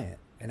self-reliant.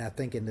 And I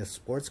think in this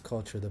sports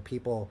culture, the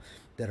people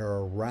that are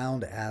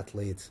around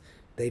athletes,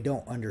 they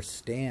don't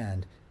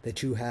understand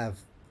that you have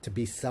to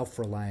be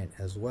self-reliant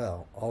as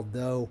well.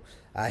 Although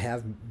I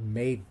have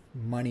made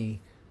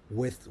money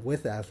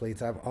with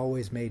athletes, I've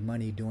always made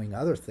money doing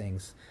other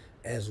things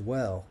as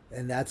well.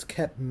 And that's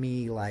kept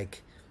me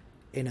like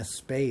in a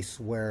space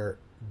where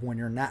when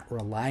you're not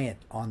reliant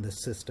on the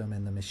system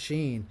and the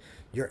machine,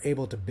 you're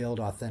able to build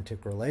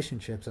authentic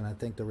relationships. And I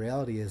think the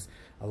reality is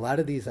a lot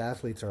of these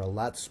athletes are a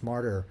lot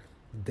smarter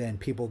than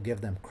people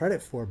give them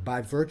credit for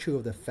by virtue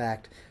of the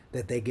fact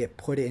that they get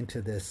put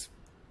into this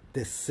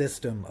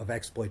system of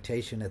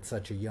exploitation at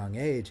such a young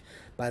age.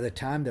 By the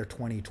time they're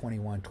 20,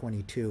 21,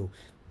 22,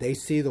 they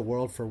see the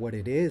world for what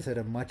it is at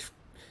a much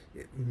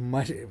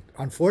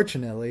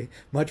unfortunately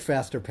much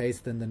faster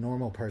pace than the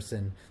normal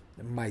person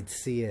might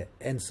see it.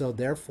 And so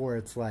therefore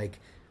it's like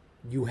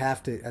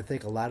I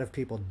think a lot of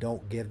people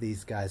don't give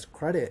these guys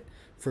credit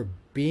for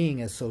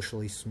being as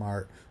socially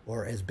smart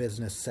or as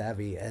business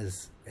savvy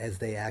as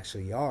they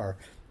actually are.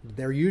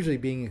 They're usually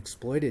being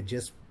exploited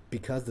just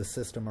because the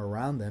system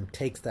around them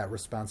takes that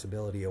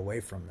responsibility away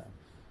from them.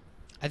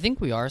 I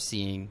think we are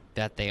seeing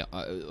that they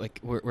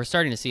we're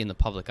starting to see in the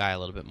public eye a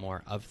little bit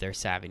more of their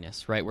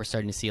savviness, right? We're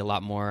starting to see a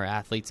lot more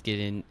athletes get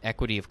in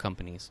equity of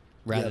companies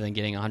rather than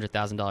getting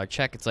 $100,000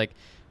 check. It's like,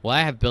 well,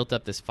 I have built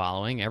up this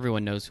following.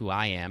 Everyone knows who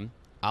I am.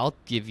 I'll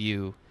give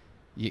you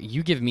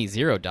give me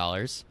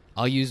 $0.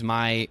 I'll use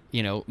my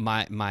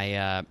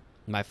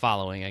my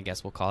following, I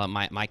guess we'll call it,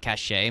 my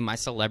cachet, my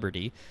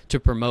celebrity to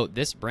promote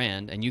this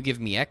brand, and you give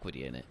me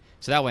equity in it.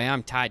 So that way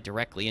I'm tied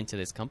directly into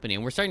this company.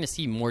 And we're starting to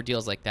see more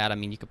deals like that. I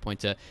mean, you could point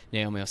to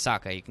Naomi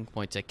Osaka. You can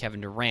point to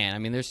Kevin Durant. I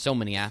mean, there's so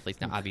many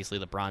athletes now. Obviously,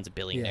 LeBron's a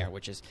billionaire,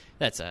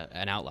 that's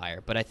an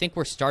outlier. But I think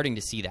we're starting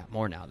to see that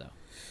more now, though.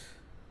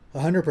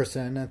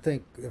 100%. I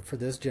think for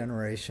this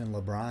generation,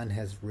 LeBron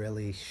has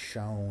really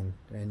shown,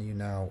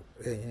 and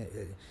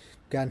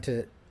gotten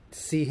to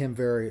see him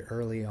very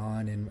early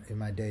on in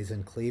my days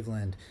in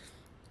Cleveland,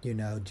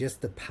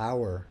 just the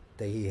power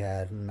that he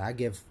had. And I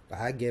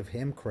give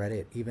him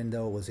credit, even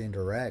though it was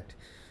indirect,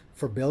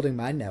 for building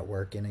my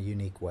network in a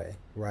unique way,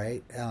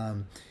 right?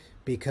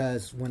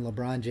 Because when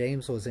LeBron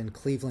James was in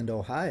Cleveland,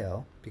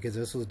 Ohio, because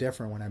this was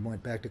different when I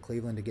went back to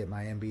Cleveland to get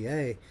my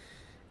MBA,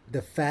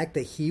 the fact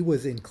that he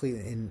was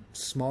in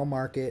small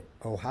market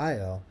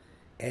Ohio,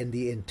 and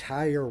the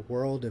entire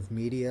world of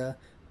media,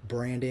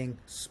 branding,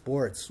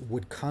 sports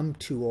would come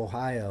to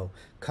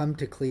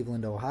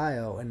Cleveland,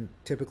 Ohio, and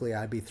typically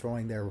I'd be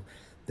throwing their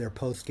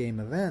post-game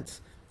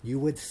events, you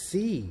would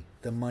see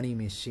the money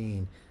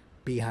machine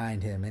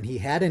behind him. And he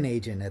had an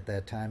agent at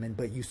that time,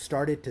 but you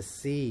started to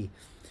see,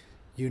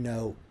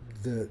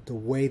 the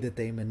way that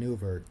they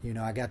maneuvered.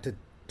 I got to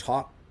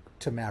talk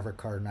to Maverick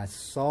Carter, and I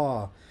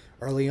saw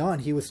early on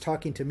he was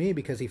talking to me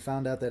because he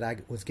found out that I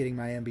was getting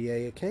my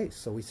MBA a case.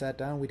 So we sat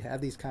down, we'd have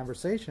these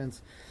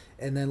conversations,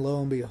 and then lo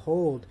and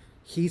behold,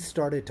 he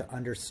started to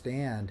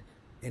understand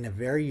in a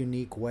very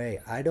unique way.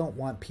 I don't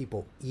want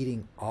people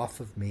eating off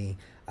of me.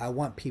 I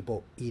want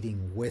people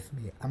eating with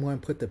me. I'm going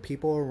to put the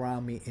people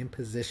around me in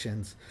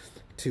positions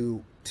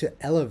to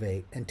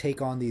elevate and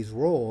take on these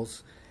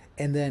roles,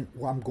 and then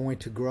I'm going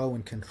to grow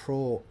and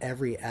control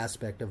every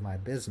aspect of my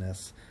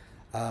business.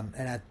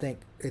 And I think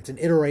it's an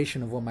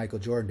iteration of what Michael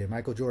Jordan did.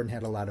 Michael Jordan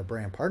had a lot of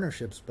brand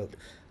partnerships, but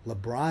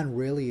LeBron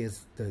really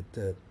is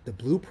the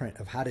blueprint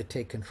of how to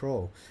take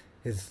control.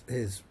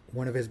 His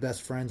one of his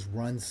best friends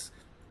runs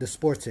the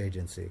sports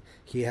agency.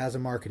 He has a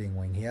marketing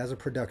wing. He has a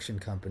production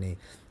company.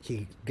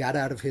 He got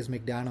out of his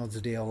McDonald's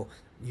deal,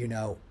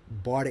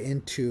 bought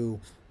into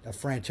a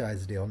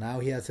franchise deal. Now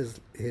he has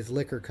his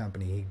liquor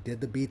company. He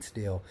did the Beats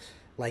deal.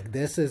 Like,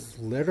 this is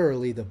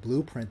literally the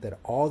blueprint that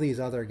all these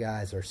other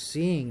guys are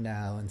seeing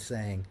now and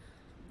saying,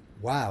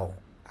 wow,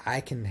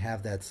 I can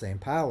have that same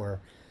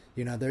power.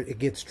 It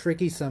gets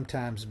tricky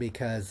sometimes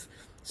because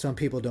some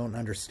people don't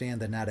understand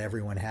that not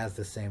everyone has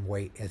the same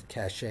weight as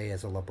cachet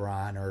as a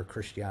LeBron or a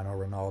Cristiano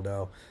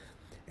Ronaldo.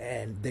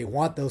 And they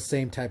want those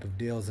same type of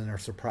deals and are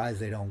surprised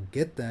they don't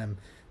get them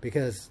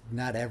because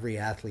not every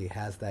athlete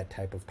has that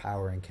type of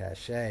power and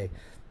cachet.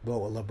 But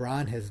what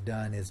LeBron has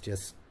done is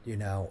just,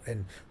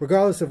 and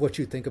regardless of what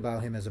you think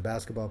about him as a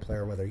basketball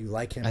player, whether you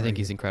like him, I think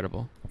he's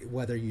incredible.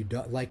 Whether you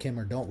don't like him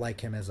or don't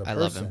like him as a person,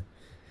 love him.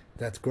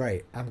 That's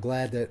great. I'm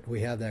glad that we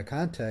have that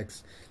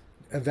context.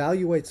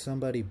 Evaluate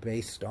somebody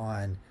based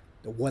on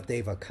what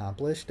they've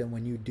accomplished, and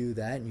when you do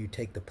that and you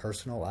take the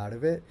personal out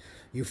of it,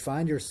 you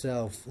find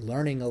yourself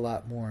learning a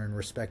lot more and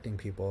respecting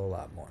people a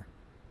lot more.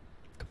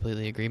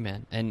 Completely agree,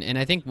 man. And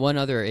I think one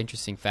other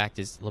interesting fact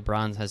is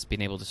LeBron has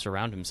been able to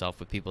surround himself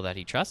with people that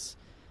he trusts,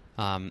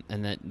 and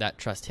that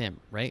trust him,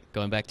 right?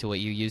 Going back to what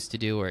you used to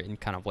do, or in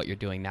kind of what you're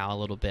doing now a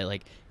little bit,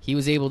 like, he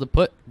was able to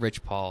put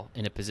Rich Paul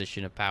in a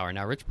position of power.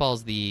 Now, Rich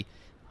Paul's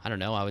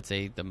I would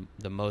say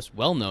the most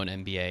well-known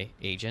NBA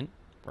agent,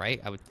 right?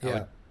 I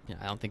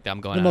don't think that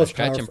I'm going out of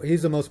stretch.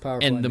 He's the most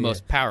powerful. And the NBA.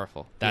 most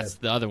powerful. That's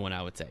the other one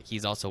I would say.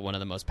 He's also one of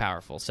the most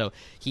powerful. So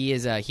he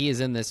is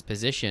in this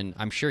position.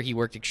 I'm sure he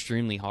worked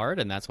extremely hard,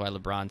 and that's why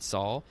LeBron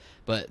saw.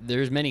 But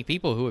there's many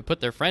people who would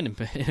put their friend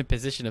in a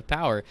position of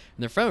power,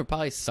 and their friend would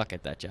probably suck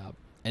at that job.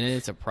 And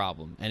it's a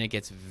problem. And it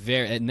gets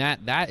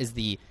that is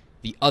the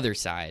other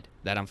side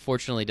that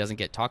unfortunately doesn't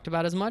get talked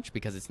about as much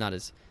because it's not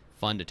as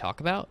fun to talk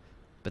about.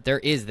 But there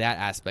is that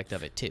aspect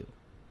of it too.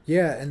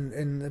 Yeah,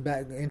 and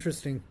the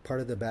interesting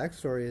part of the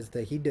backstory is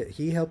that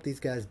he helped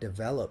these guys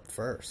develop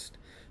first.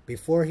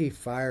 Before he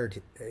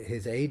fired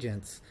his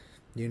agents,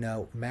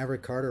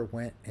 Maverick Carter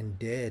went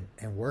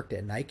and worked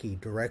at Nike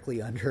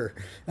directly under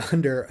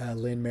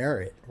Lynn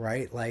Merritt,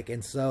 right?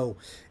 And so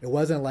it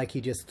wasn't like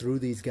he just threw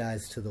these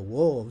guys to the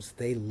wolves.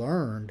 They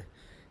learned.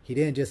 He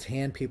didn't just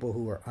hand people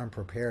who were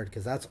unprepared,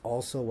 because that's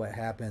also what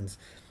happens.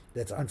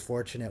 That's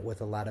unfortunate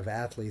with a lot of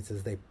athletes,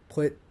 is they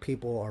put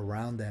people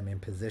around them in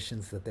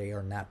positions that they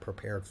are not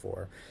prepared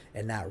for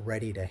and not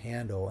ready to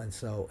handle. And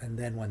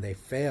then when they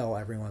fail,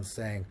 everyone's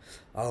saying,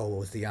 oh, it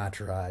was the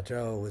entourage,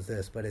 oh, it was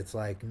this. But it's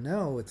like,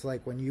 no, it's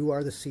like when you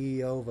are the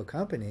CEO of a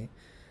company.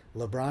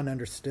 LeBron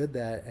understood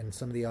that, and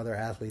some of the other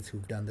athletes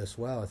who've done this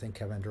well. I think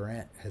Kevin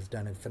Durant has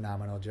done a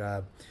phenomenal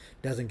job.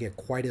 Doesn't get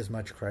quite as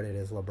much credit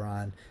as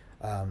LeBron.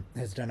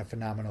 Has done a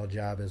phenomenal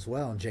job as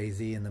well. And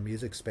Jay-Z in the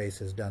music space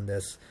has done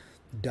this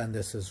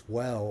as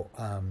well,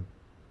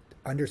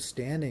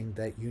 understanding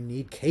that you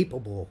need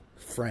capable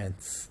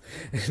friends,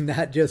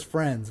 not just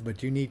friends,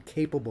 but you need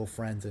capable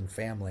friends and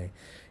family,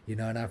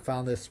 and I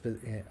found this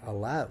a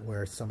lot,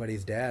 where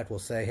somebody's dad will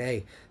say,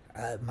 hey,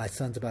 my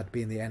son's about to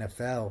be in the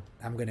NFL.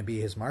 I'm going to be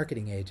his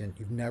marketing agent.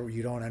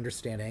 You don't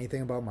understand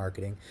anything about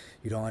marketing.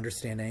 You don't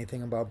understand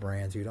anything about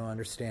brands. You don't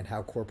understand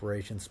how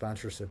corporation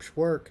sponsorships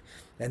work.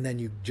 And then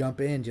you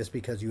jump in just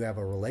because you have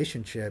a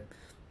relationship,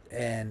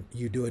 and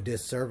you do a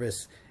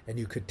disservice, and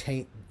you could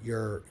taint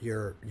your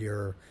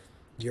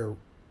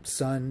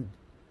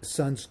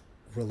son's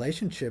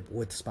relationship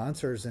with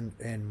sponsors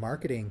and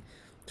marketing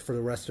for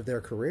the rest of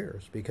their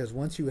careers. Because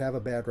once you have a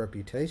bad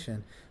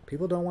reputation,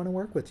 people don't want to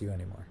work with you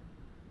anymore.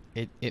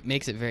 It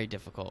makes it very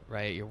difficult,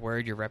 right? Your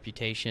word, your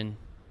reputation,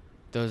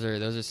 those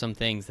are some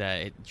things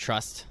that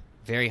trust.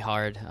 Very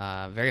hard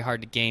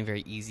to gain,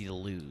 very easy to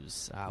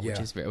lose,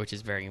 which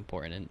is very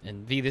important.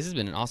 And V, this has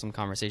been an awesome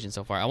conversation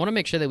so far. I want to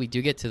make sure that we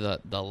do get to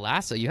the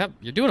Lasso. You're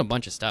doing a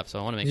bunch of stuff, so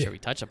I want to make sure we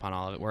touch upon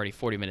all of it. We're already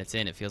 40 minutes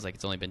in. It feels like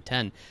it's only been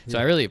 10. So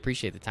I really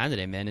appreciate the time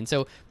today, man. And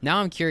so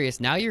now I'm curious.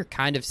 Now you're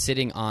kind of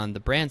sitting on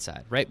the brand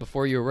side, right?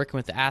 Before you were working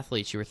with the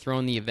athletes, you were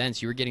throwing the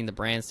events, you were getting the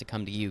brands to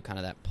come to you, kind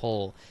of that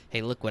pull.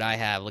 Hey, look what I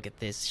have. Look at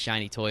this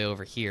shiny toy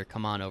over here.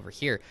 Come on over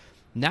here.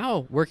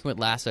 Now, working with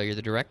Lasso, you're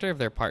the director of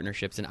their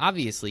partnerships, and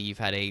obviously you've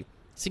had a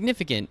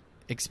significant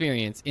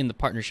experience in the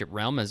partnership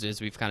realm, as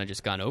we've kind of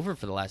just gone over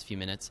for the last few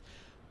minutes.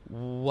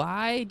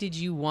 Why did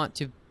you want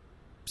to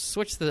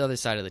switch to the other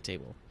side of the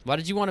table? Why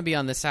did you want to be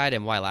on this side,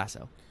 and why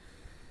Lasso?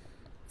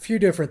 A few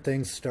different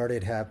things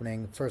started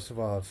happening. First of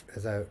all,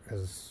 as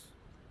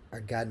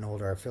I've gotten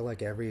older, I feel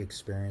like every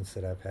experience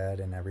that I've had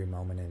in every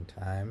moment in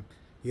time,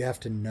 you have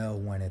to know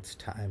when it's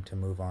time to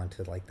move on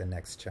to the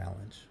next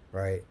challenge,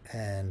 right?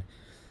 And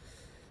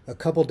a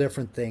couple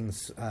different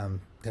things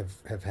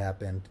have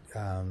happened.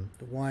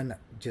 One,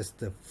 just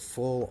the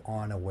full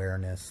on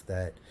awareness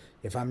that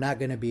if I'm not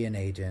going to be an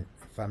agent,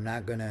 if I'm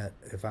not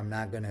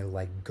gonna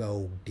like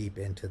go deep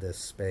into this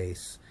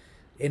space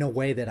in a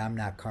way that I'm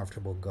not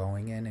comfortable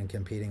going in and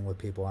competing with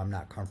people I'm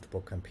not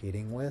comfortable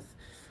competing with,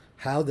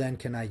 how then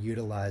can I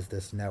utilize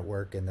this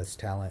network and this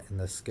talent and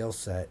this skill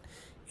set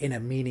in a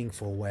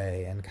meaningful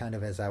way? And kind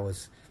of as I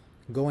was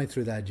going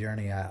through that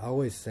journey, I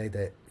always say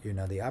that, you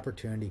know, the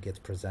opportunity gets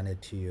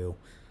presented to you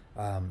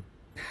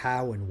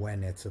how and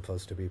when it's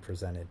supposed to be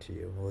presented to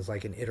you. It was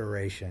like an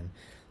iteration.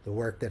 The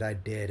work that I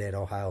did at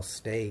Ohio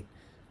State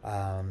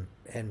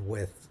and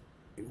with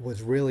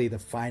was really the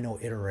final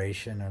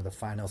iteration or the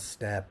final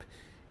step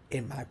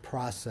in my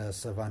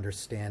process of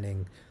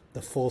understanding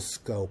the full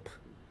scope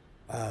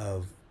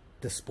of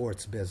the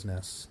sports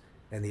business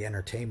and the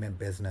entertainment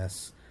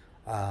business,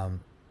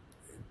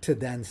 to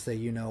then say,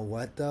 you know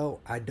what, though,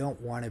 I don't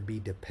want to be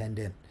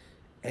dependent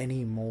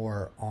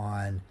anymore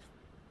on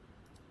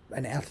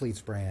an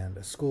athlete's brand,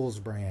 a school's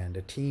brand,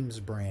 a team's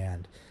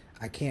brand.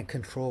 I can't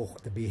control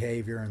the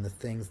behavior and the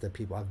things that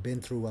people, I've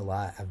been through a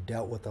lot, I've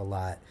dealt with a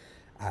lot,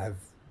 I've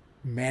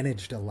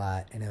managed a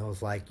lot, and it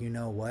was like, you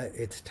know what,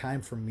 it's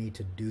time for me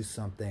to do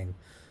something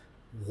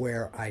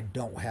where I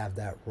don't have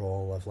that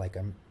role of like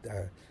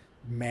a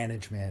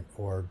management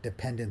or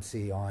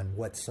dependency on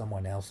what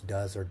someone else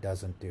does or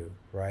doesn't do,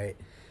 right?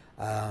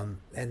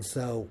 And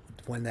so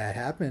when that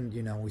happened,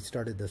 you know, we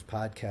started this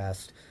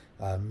podcast,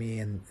 me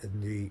and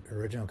the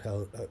original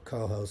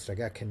co-host, I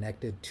got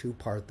connected to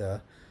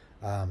Partha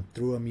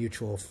through a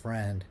mutual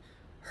friend,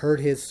 heard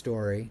his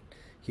story.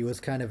 He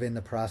was kind of in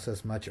the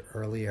process much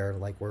earlier,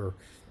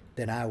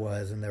 than I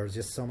was, and there was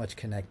just so much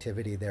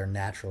connectivity there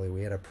naturally.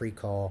 We had a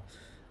pre-call.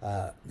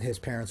 His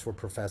parents were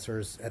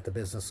professors at the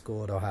business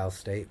school at Ohio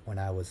State when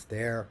I was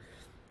there.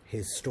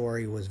 His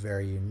story was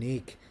very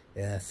unique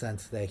in a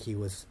sense that he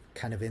was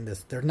kind of in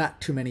this. There are not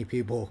too many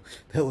people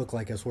that look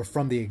like us. We're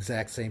from the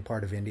exact same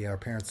part of India. Our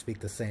parents speak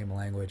the same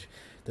language.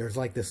 There's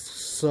like this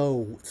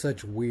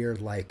such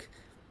weird like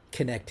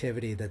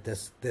connectivity that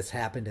this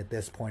happened at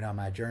this point on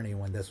my journey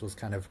when this was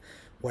kind of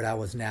what I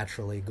was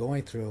naturally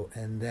going through.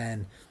 And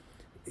then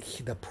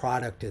the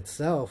product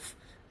itself,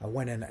 I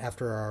went in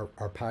after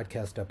our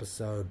podcast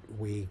episode,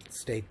 we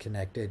stayed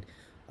connected,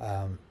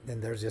 and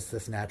there's just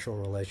this natural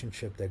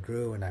relationship that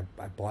grew, and I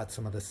bought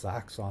some of the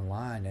socks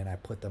online and I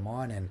put them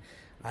on, and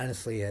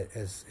honestly,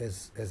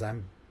 as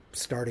I'm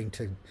starting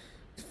to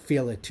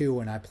feel it too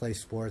when I play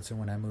sports and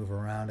when I move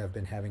around, I've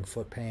been having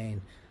foot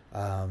pain,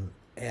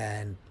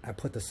 and I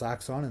put the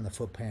socks on and the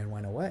foot pain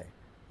went away,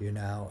 you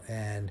know.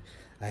 And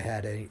I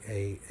had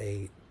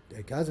a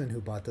cousin who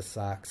bought the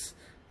socks,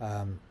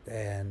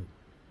 and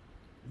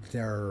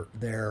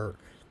their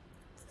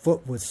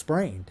foot was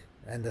sprained,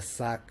 and the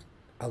sock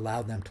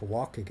allowed them to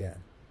walk again,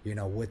 you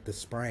know, with the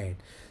sprain.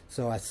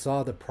 So I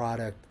saw the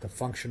product, the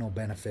functional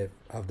benefit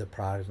of the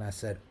product, and I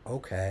said,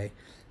 okay.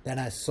 Then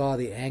I saw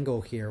the angle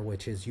here,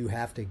 which is you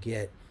have to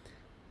get,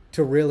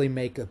 to really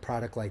make a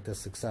product like this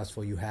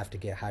successful, you have to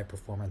get high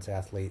performance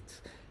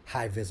athletes,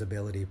 high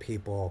visibility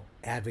people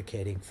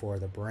advocating for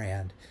the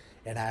brand.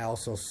 And I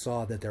also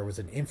saw that there was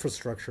an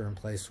infrastructure in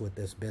place with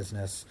this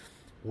business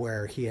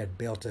where he had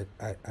built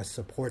a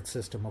support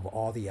system of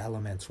all the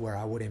elements where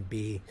I wouldn't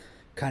be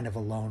kind of a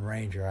lone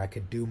ranger. I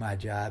could do my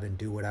job and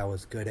do what I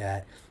was good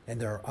at,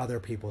 and there are other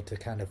people to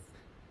kind of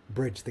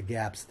bridge the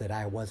gaps that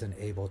I wasn't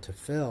able to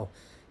fill.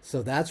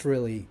 So that's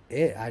really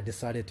it. I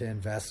decided to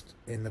invest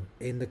in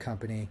the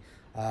company,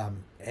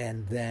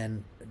 and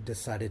then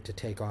decided to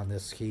take on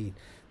this heat.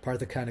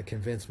 Partha kind of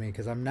convinced me,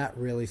 because I'm not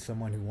really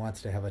someone who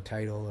wants to have a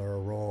title or a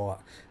role.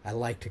 I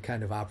like to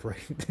kind of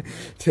operate,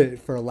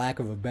 for lack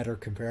of a better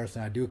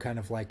comparison, I do kind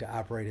of like to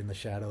operate in the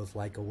shadows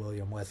like a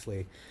William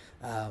Wesley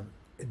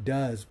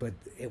does, but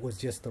it was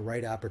just the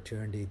right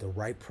opportunity, the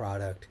right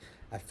product.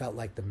 I felt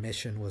like the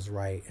mission was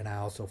right, and I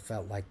also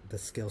felt like the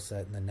skill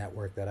set and the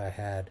network that I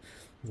had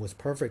was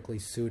perfectly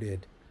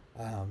suited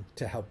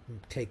to help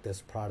take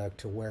this product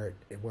to where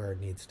it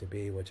needs to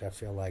be, which I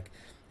feel like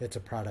it's a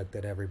product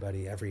that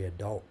every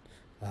adult,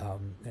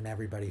 and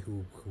everybody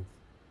who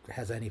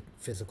has any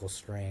physical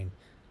strain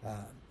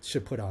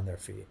should put on their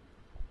feet.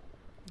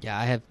 Yeah,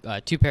 I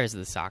have 2 pairs of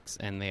the socks,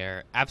 and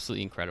they're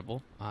absolutely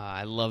incredible.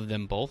 I love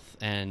them both,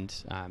 and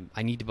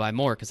I need to buy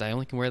more because I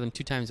only can wear them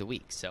 2 times a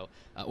week. So,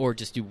 or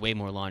just do way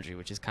more laundry,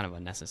 which is kind of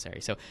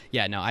unnecessary. So,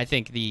 yeah, no, I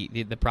think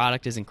the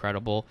product is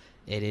incredible.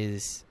 It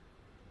is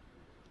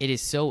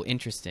so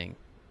interesting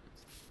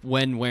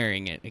when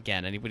wearing it.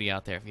 Again, anybody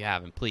out there, if you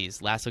haven't, please,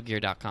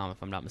 lassogear.com,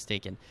 if I'm not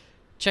mistaken.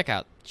 Check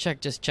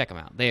them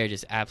out. They are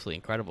just absolutely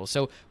incredible.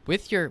 So,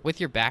 with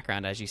your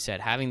background, as you said,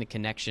 having the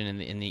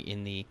connection in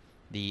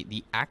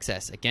the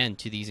access again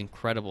to these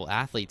incredible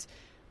athletes,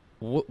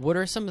 what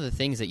are some of the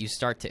things that you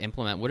start to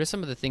implement? What are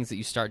some of the things that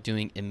you start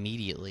doing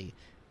immediately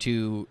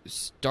to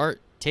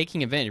start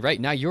taking advantage? Right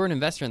now, you're an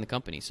investor in the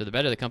company, so the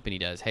better the company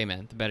does, hey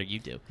man, the better you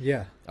do.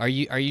 Yeah. Are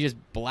you just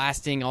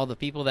blasting all the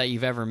people that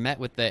you've ever met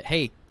with the,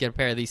 hey, get a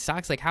pair of these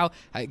socks? Like how?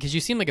 Because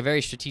you seem like a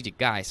very strategic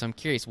guy, so I'm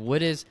curious,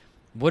 what is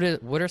What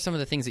are some of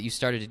the things that you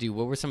started to do?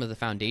 What were some of the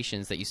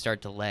foundations that you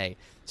started to lay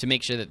to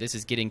make sure that this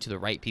is getting to the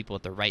right people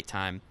at the right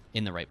time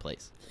in the right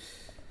place?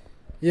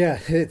 Yeah,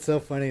 it's so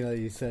funny that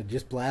you said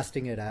just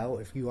blasting it out.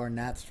 If you are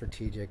not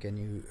strategic and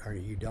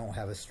you don't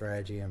have a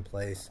strategy in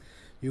place,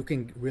 you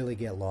can really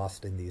get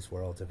lost in these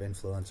worlds of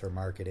influencer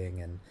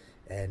marketing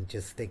and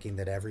just thinking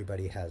that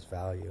everybody has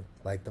value.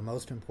 Like the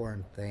most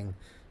important thing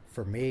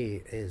for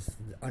me is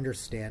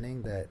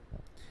understanding that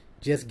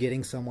just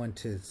getting someone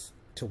to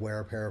wear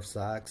a pair of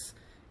socks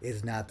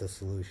is not the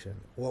solution.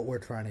 What we're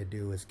trying to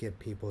do is get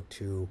people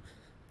to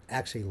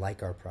actually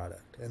like our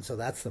product. And so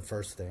that's the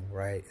first thing,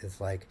 right?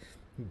 It's like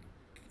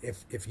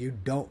if you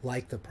don't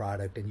like the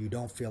product and you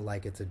don't feel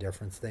like it's a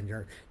difference, then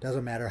you're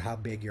doesn't matter how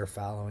big your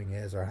following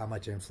is or how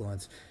much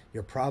influence,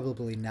 you're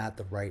probably not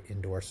the right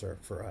endorser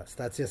for us.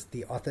 That's just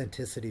the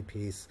authenticity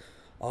piece.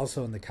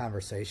 Also in the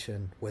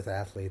conversation with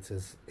athletes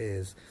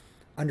is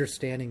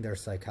understanding their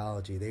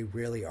psychology. They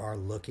really are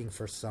looking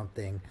for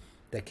something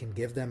that can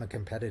give them a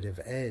competitive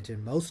edge.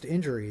 And most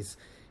injuries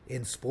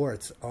in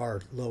sports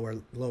are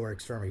lower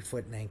extremity,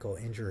 foot and ankle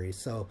injuries.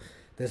 So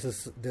this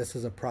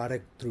is a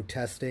product through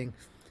testing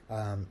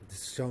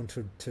shown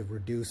to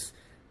reduce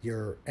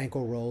your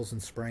ankle rolls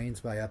and sprains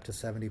by up to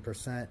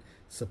 70%,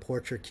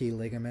 support your key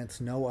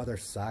ligaments. No other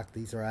sock.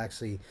 These are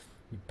actually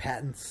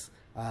patents,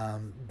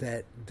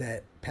 that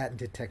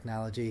patented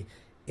technology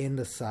in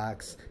the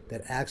socks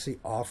that actually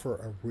offer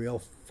a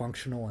real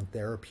functional and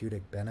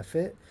therapeutic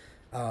benefit.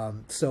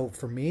 So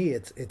for me,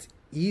 it's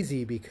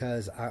easy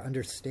because I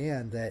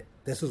understand that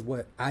this is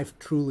what I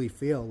truly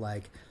feel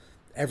like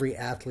every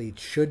athlete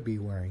should be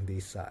wearing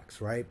these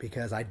socks, right?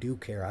 Because I do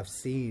care. I've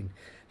seen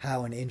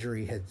how an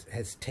injury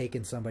has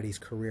taken somebody's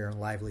career and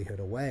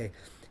livelihood away.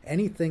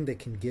 Anything that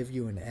can give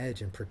you an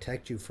edge and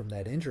protect you from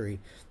that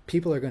injury,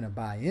 people are going to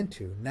buy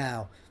into.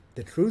 Now,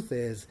 the truth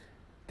is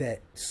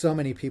that so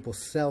many people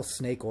sell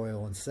snake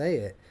oil and say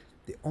it.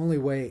 The only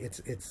way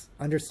it's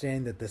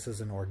understanding that this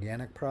is an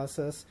organic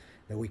process,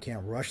 that we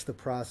can't rush the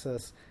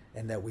process,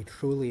 and that we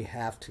truly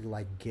have to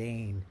like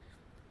gain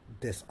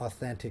this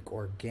authentic,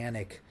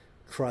 organic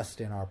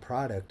trust in our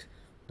product,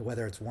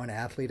 whether it's one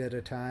athlete at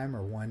a time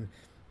or one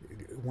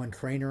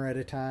trainer at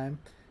a time.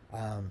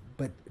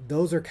 But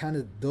those are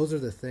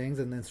the things.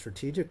 And then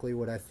strategically,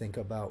 what I think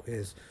about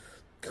is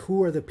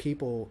who are the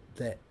people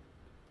that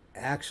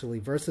actually,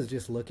 versus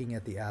just looking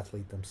at the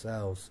athlete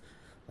themselves,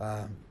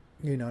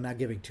 not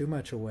giving too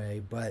much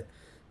away, but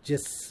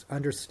just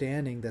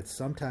understanding that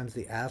sometimes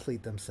the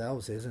athlete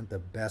themselves isn't the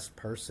best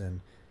person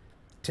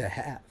to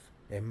have.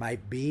 It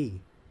might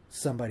be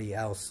somebody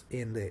else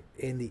in the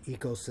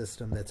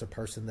ecosystem that's a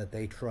person that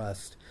they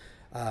trust,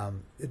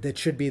 that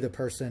should be the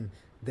person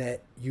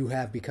that you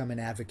have become an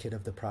advocate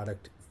of the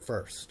product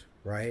first,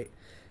 right?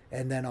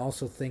 And then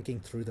also thinking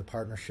through the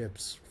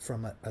partnerships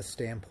from a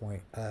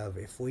standpoint of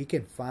if we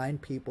can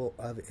find people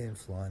of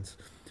influence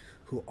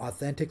who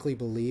authentically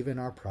believe in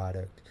our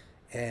product,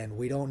 and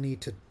we don't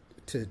need to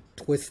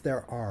twist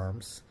their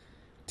arms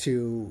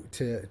to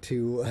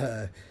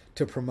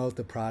promote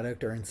the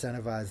product or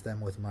incentivize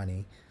them with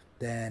money,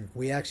 then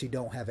we actually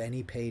don't have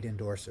any paid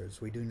endorsers.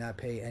 We do not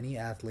pay any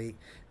athlete.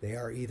 They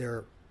are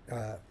either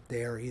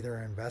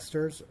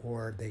investors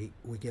or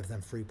we give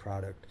them free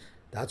product.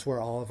 That's where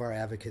all of our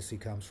advocacy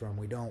comes from.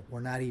 We're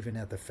not even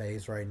at the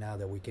phase right now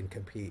that we can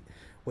compete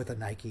with a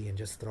Nike and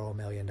just throw $1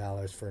 million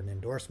for an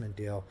endorsement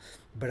deal.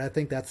 But I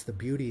think that's the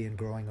beauty in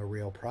growing a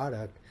real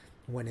product.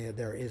 When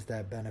there is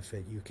that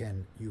benefit, you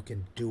can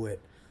do it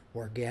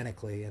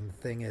organically. And the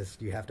thing is,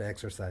 you have to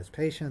exercise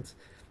patience.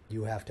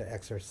 You have to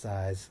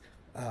exercise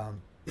a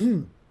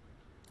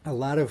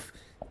lot of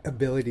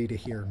ability to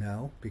hear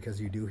no,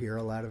 because you do hear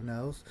a lot of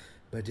no's,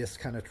 but just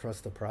kind of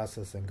trust the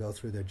process and go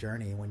through the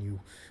journey. When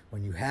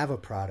you have a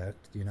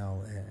product,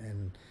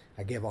 and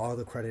I give all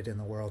the credit in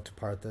the world to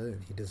Partha,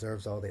 and he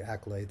deserves all the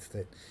accolades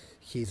that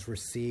he's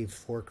received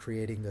for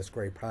creating this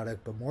great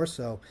product, but more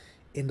so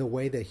in the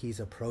way that he's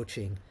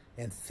approaching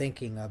and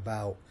thinking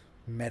about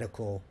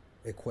medical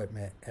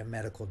equipment and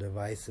medical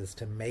devices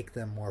to make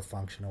them more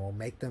functional,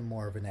 make them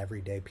more of an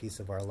everyday piece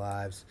of our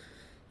lives.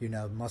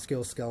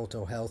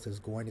 Musculoskeletal health is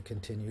going to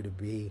continue to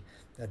be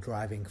a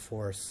driving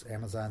force.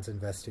 Amazon's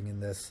investing in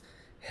this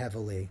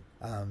heavily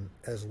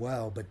as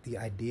well. But the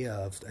idea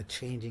of a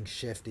changing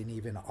shift in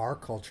even our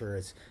culture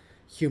as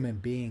human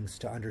beings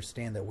to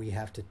understand that we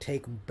have to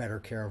take better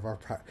care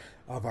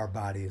of our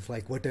bodies.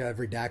 Like, what do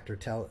every doctor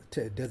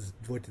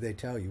what do they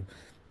tell you?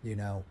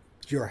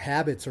 Your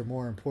habits are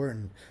more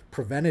important.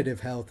 Preventative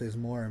health is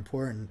more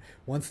important.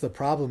 Once the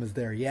problem is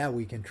there, yeah,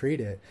 we can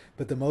treat it.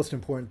 But the most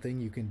important thing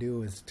you can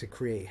do is to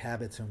create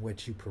habits in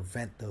which you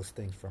prevent those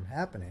things from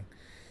happening.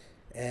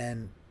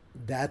 And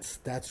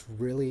that's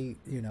really,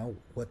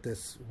 what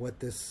this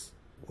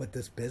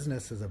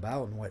business is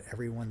about, and what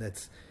everyone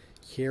that's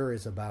here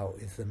is about,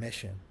 is the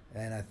mission.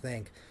 And I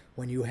think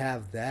when you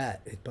have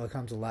that, it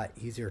becomes a lot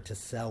easier to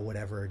sell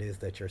whatever it is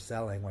that you're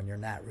selling when you're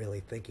not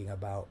really thinking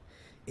about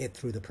it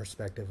through the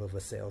perspective of a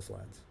sales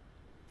lens.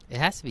 It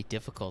has to be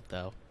difficult,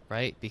 though.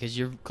 right? Because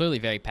you're clearly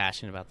very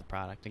passionate about the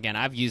product. Again,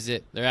 I've used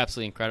it. They're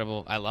absolutely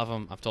incredible. I love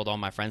them. I've told all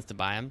my friends to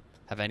buy them.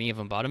 Have any of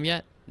them bought them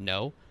yet?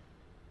 No.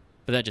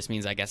 But that just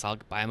means I guess I'll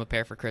buy them a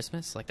pair for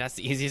Christmas. Like that's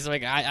the easiest.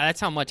 Like that's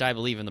how much I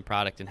believe in the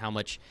product and how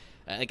much.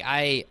 Like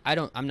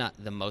I'm not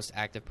the most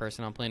active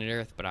person on planet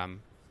Earth, but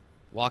I'm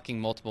walking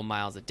multiple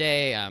miles a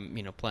day. I'm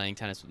playing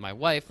tennis with my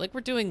wife. Like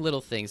we're doing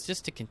little things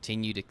just to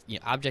continue to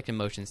object in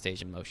motion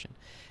stays in motion.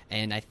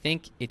 And I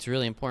think it's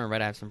really important.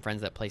 Right, I have some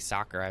friends that play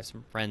soccer. I have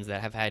some friends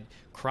that have had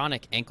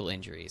chronic ankle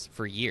injuries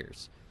for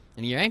years,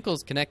 and your ankle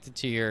is connected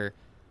to your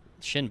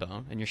shin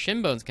bone, and your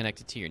shin bone's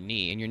connected to your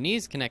knee, and your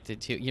knee's connected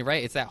to you're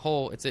right. It's that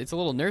whole it's a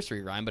little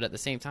nursery rhyme, but at the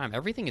same time,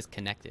 everything is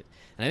connected.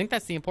 And I think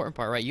that's the important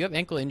part, right? You have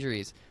ankle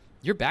injuries,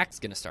 your back's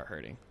going to start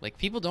hurting. Like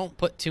people don't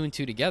put two and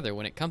two together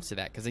when it comes to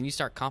that, because then you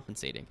start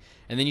compensating,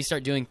 and then you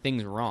start doing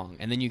things wrong,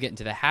 and then you get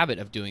into the habit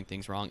of doing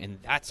things wrong, and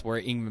that's where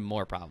even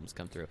more problems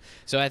come through.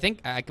 So I think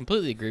I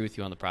completely agree with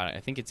you on the product. I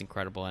think it's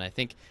incredible, and I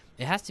think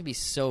it has to be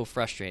so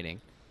frustrating.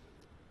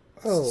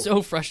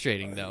 So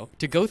frustrating, though,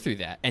 to go through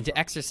that and to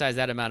exercise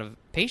that amount of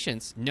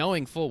patience,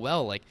 knowing full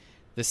well, like,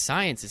 the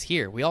science is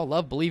here. We all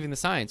love believing the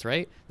science,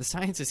 right? The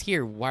science is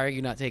here. Why are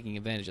you not taking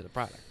advantage of the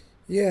product?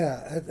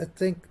 Yeah, I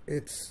think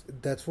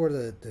that's where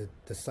the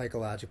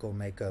psychological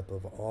makeup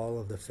of all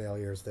of the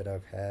failures that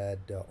I've had,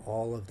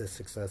 all of the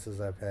successes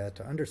I've had,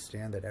 to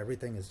understand that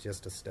everything is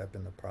just a step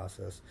in the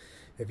process.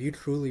 If you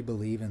truly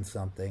believe in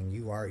something,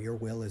 your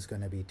will is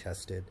going to be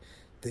tested.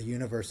 The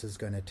universe is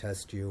going to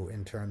test you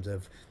in terms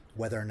of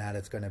whether or not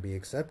it's going to be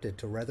accepted,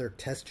 to rather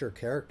test your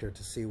character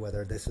to see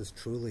whether this is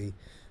truly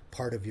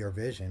part of your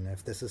vision,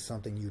 if this is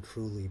something you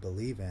truly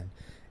believe in.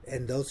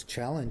 And those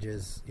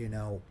challenges,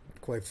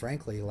 quite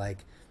frankly, like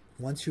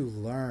once you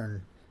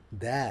learn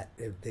that,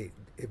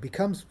 it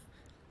becomes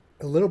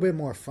a little bit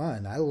more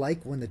fun. I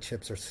like when the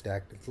chips are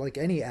stacked. It's like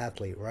any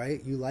athlete,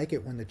 right? You like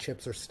it when the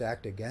chips are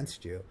stacked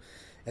against you.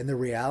 And the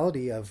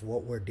reality of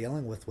what we're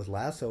dealing with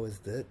Lasso is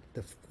that,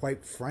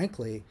 quite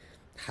frankly,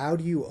 how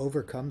do you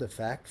overcome the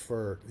fact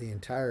for the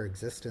entire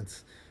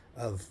existence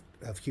of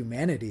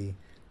humanity,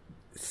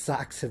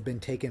 socks have been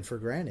taken for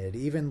granted?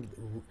 Even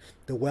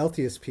the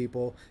wealthiest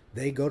people,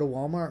 they go to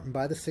Walmart and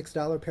buy the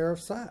 $6 pair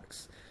of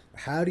socks.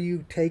 How do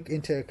you take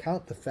into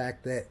account the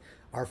fact that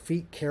our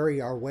feet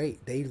carry our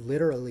weight? They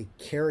literally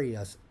carry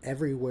us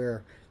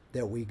everywhere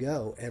that we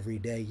go every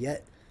day,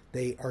 yet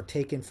they are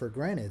taken for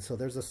granted. So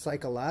there's a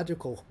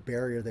psychological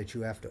barrier that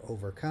you have to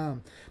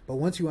overcome. But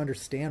once you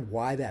understand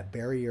why that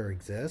barrier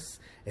exists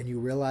and you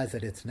realize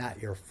that it's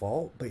not your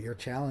fault, but your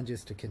challenge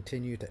is to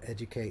continue to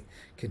educate,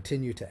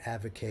 continue to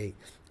advocate,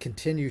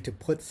 continue to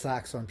put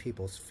socks on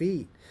people's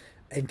feet,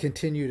 and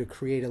continue to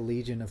create a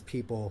legion of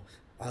people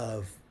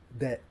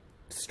that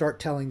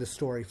start telling the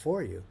story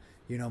for you.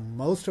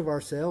 Most of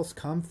our sales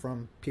come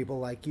from people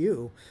like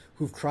you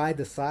who've tried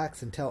the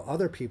socks and tell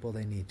other people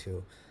they need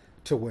to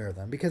wear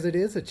them, because it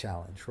is a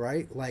challenge,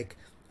 right? Like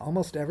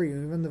almost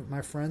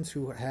my friends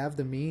who have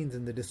the means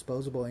and the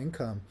disposable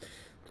income,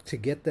 to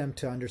get them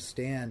to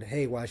understand,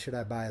 hey, why should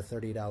I buy a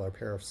 $30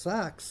 pair of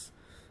socks?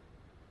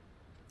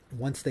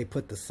 Once they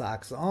put the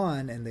socks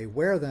on and they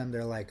wear them,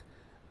 they're like,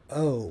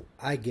 oh,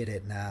 I get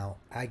it now.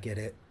 I get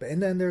it.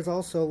 And then there's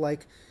also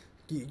like,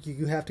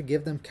 you have to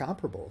give them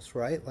comparables,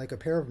 right? Like a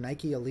pair of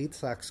Nike Elite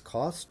socks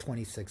costs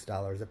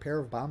 $26. A pair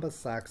of Bombas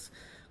socks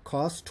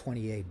costs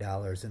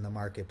 $28 in the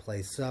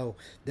marketplace. So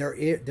there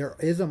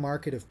is a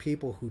market of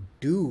people who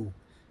do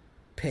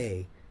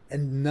pay,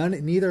 and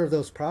neither of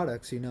those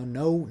products,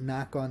 no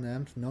knock on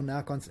them, no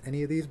knock on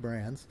any of these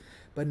brands,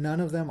 but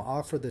none of them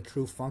offer the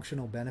true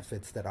functional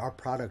benefits that our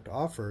product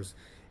offers.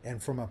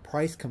 And from a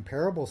price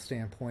comparable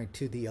standpoint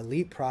to the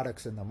elite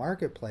products in the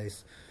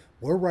marketplace,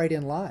 we're right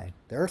in line.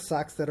 There are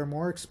socks that are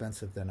more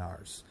expensive than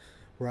ours,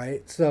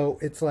 right? So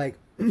it's like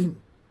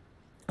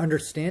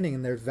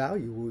understanding their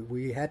value.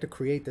 We had to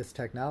create this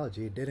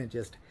technology. It didn't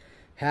just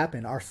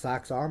happen. Our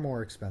socks are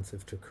more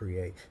expensive to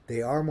create.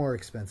 They are more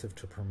expensive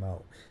to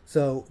promote.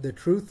 So the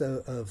truth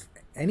of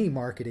any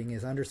marketing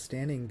is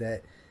understanding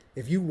that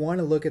if you want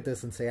to look at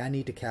this and say, I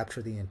need to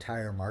capture the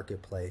entire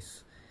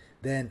marketplace,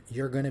 then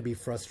you're going to be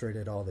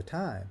frustrated all the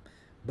time.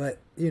 But,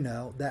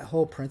 that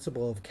whole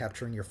principle of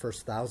capturing your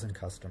first 1,000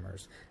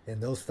 customers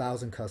and those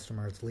 1,000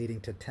 customers leading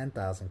to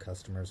 10,000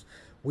 customers,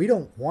 we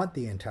don't want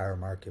the entire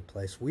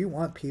marketplace. We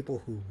want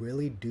people who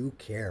really do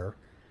care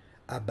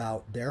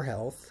about their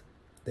health,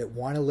 that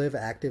want to live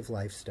active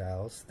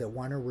lifestyles, that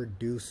want to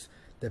reduce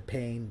the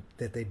pain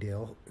that they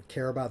deal,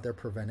 care about their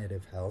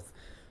preventative health.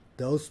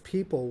 Those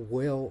people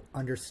will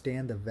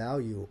understand the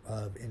value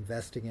of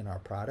investing in our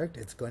product.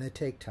 It's going to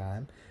take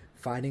time.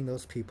 Finding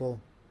those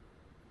people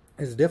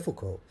is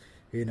difficult.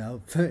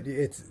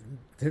 It's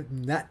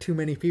not too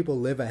many people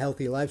live a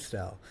healthy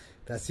lifestyle.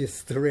 That's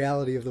just the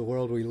reality of the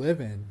world we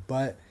live in.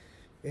 But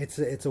it's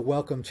a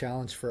welcome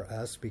challenge for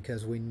us,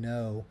 because we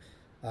know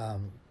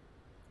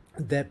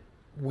that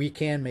we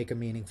can make a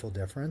meaningful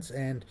difference.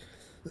 And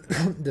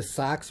the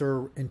socks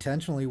are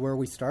intentionally where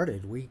we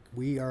started.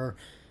 We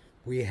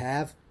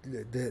have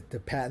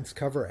the patents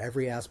cover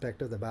every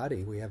aspect of the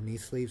body. We have knee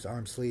sleeves,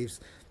 arm sleeves,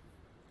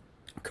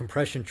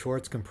 compression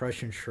shorts,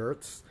 compression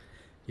shirts.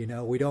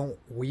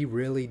 We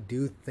really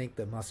do think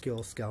that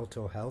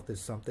musculoskeletal health is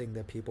something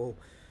that people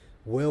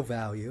will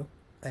value,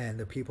 and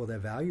the people that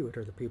value it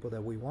are the people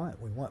that we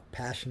want. We want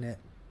passionate,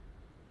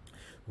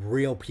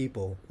 real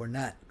people. We're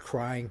not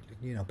trying,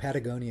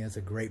 Patagonia is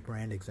a great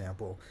brand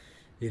example.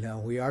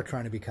 We are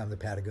trying to become the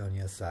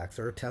Patagonia of socks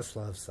or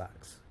Tesla of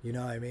socks. You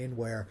know what I mean?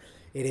 Where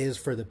it is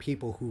for the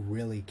people who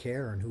really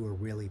care and who are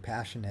really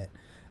passionate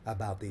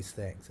about these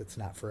things. It's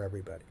not for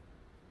everybody.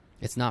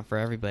 It's not for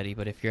everybody,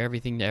 but if you're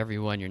everything to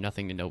everyone, you're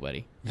nothing to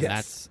nobody. And Yes.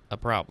 that's a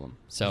problem.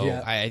 So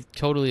Yeah. I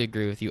totally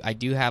agree with you. I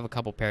do have a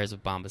couple pairs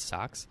of Bombas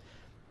socks.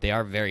 They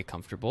are very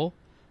comfortable.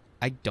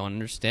 I don't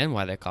understand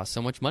why they cost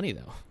so much money,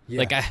 though.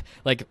 Yeah.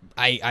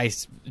 I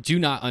do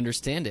not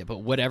understand it. But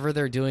whatever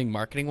they're doing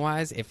marketing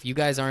wise, if you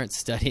guys aren't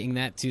studying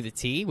that to the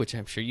T, which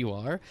I'm sure you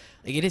are,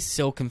 it is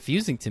so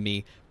confusing to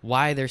me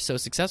why they're so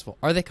successful.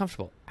 Are they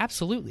comfortable?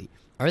 Absolutely.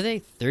 Are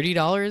they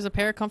 $30 a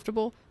pair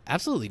comfortable?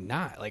 Absolutely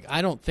not.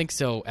 I don't think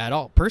so at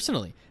all.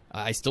 Personally,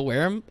 I still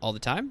wear them all the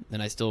time,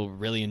 and I still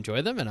really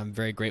enjoy them, and I'm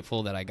very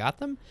grateful that I got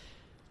them.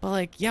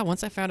 But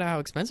once I found out how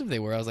expensive they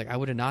were, I was like, I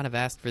would have not have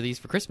asked for these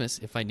for Christmas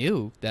if I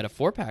knew that a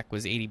 4-pack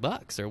was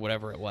 $80 or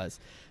whatever it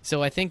was.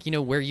 So I think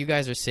where you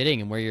guys are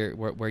sitting and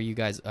where you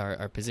guys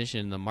are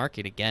positioned in the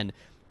market, again,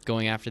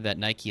 going after that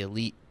Nike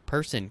elite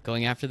person,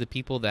 going after the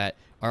people that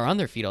are on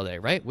their feet all day,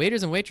 right?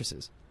 Waiters and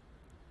waitresses.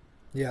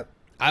 Yep.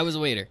 I was a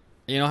waiter.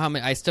 You know how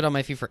many? I stood on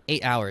my feet for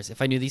 8 hours.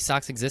 If I knew these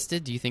socks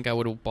existed, do you think I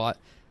would have bought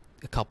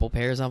a couple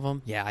pairs of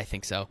them? Yeah, I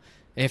think so.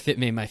 If it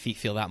made my feet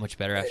feel that much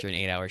better after an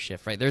 8-hour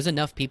shift, right? There's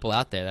enough people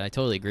out there that I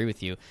totally agree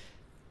with you.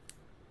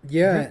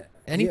 Yeah.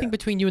 Anything yeah.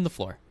 between you and the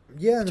floor.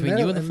 Yeah, Between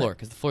you and the floor,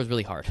 because the floor is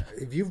really hard.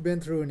 If you've been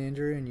through an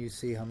injury and you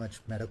see how much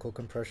medical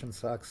compression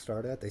socks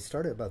start at, they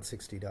start at about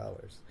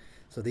 $60.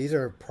 So these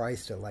are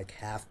priced at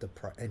half the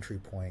entry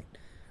point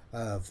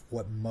of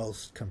what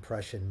most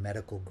compression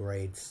medical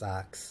grade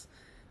socks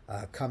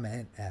come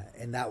in at.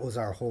 And that was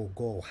our whole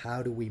goal.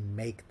 How do we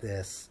make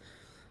this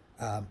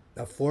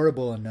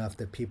affordable enough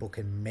that people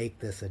can make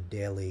this a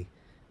daily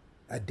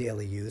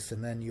use?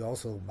 And then you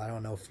also, I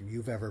don't know if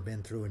you've ever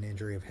been through an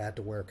injury, have had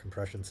to wear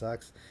compression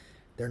socks.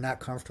 They're not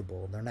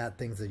comfortable. They're not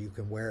things that you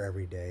can wear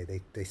every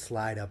day. They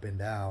slide up and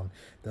down.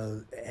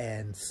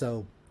 And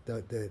so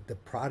the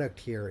product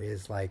here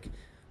is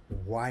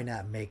why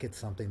not make it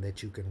something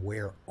that you can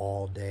wear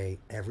all day,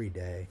 every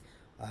day,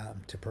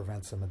 to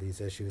prevent some of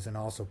these issues? And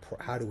also,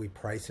 how do we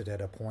price it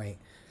at a point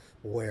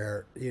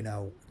where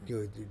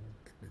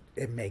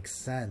it makes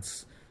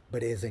sense,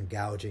 but isn't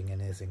gouging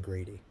and isn't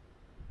greedy?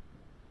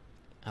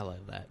 I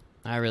love that.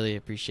 I really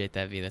appreciate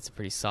that, V. That's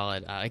pretty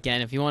solid. Again,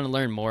 if you want to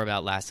learn more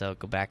about Lasso,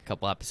 go back a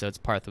couple episodes.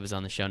 Partha was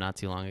on the show not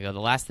too long ago. The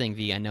last thing,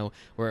 V, I know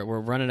we're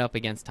running up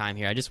against time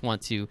here. I just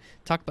want to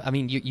talk about,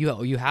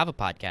 you have a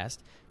podcast.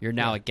 You're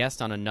now a guest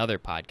on another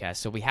podcast,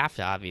 so we have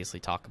to obviously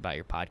talk about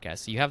your podcast.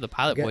 So you have the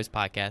Pilot Boys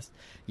podcast.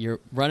 You're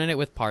running it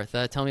with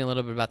Partha. Tell me a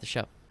little bit about the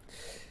show.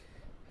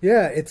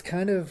 Yeah, it's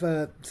kind of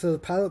so the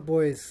Pilot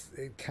Boys,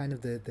 kind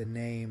of the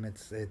name.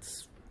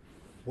 It's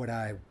what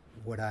I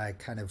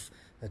kind of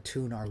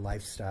attune our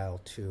lifestyle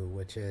to,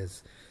 which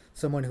is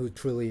someone who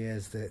truly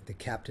is the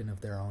captain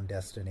of their own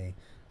destiny,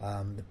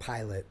 the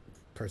pilot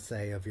per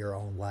se of your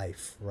own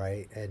life,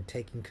 right? And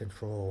taking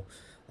control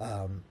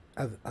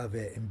of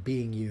it and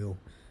being you.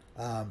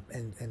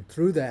 And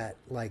through that,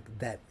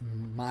 that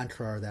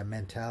mantra or that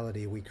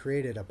mentality, we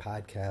created a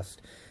podcast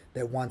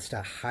that wants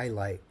to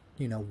highlight,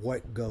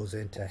 what goes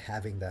into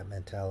having that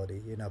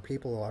mentality.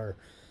 People are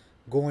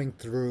going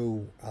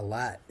through a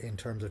lot in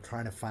terms of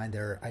trying to find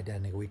their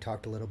identity. We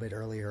talked a little bit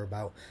earlier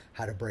about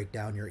how to break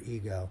down your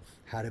ego,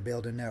 how to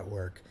build a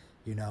network,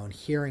 and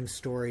hearing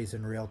stories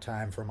in real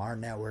time from our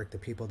network, the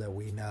people that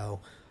we know,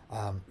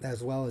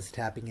 as well as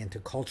tapping into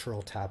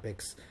cultural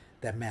topics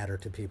that matter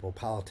to people,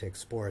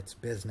 politics, sports,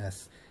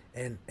 business,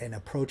 and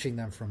approaching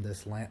them from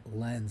this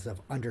lens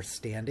of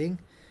understanding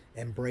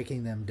and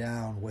breaking them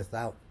down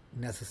without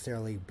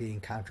necessarily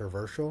being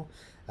controversial.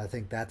 I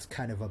think that's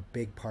kind of a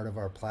big part of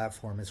our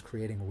platform, is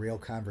creating real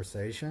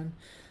conversation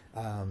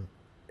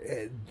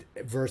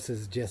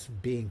versus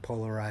just being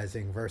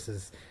polarizing,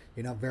 versus,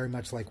 very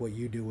much like what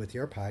you do with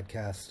your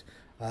podcast,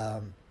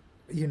 and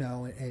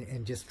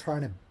just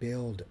trying to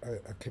build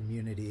a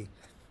community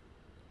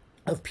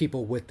of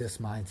people with this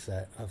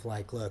mindset of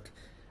look,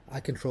 I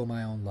control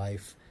my own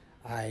life.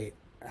 I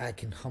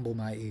can humble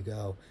my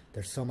ego.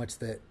 There's so much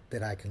that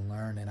I can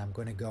learn, and I'm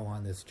going to go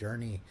on this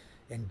journey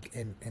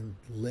and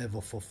live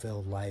a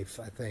fulfilled life.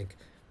 I think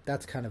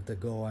that's kind of the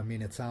goal. I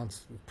mean, it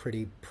sounds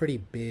pretty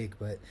big,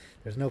 but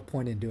there's no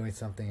point in doing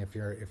something if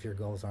your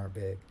goals aren't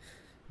big.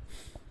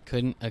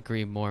 Couldn't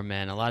agree more,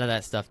 man. A lot of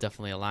that stuff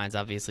definitely aligns.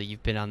 Obviously,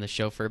 you've been on the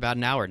show for about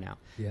an hour now.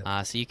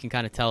 Yep. So you can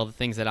kind of tell the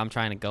things that I'm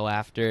trying to go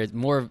after. It's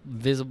more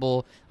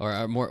visible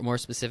or more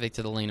specific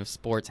to the lane of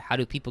sports. How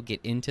do people get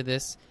into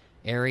this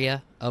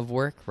area of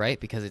work, right?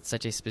 Because it's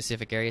such a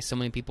specific area. So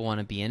many people want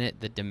to be in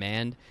it. The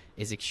demand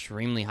is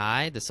extremely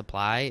high. The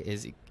supply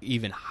is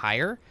even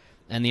higher.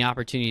 and the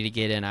opportunity to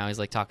get in. I always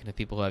like talking to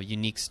people who have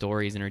unique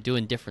stories and are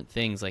doing different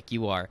things like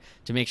you are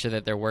to make sure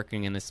that they're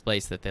working in this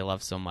place that they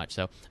love so much.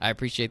 So I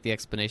appreciate the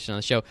explanation on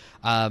the show.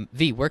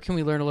 V, where can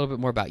we learn a little bit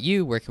more about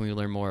you? Where can we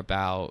learn more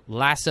about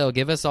Lasso?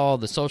 Give us all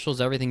the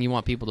socials, everything you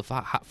want people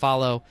to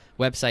follow,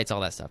 websites,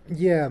 all that stuff.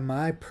 Yeah,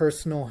 my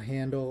personal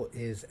handle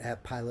is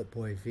at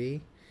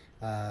PilotBoyV.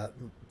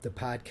 The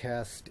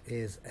podcast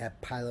is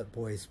at Pilot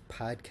Boys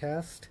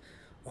Podcast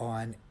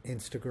on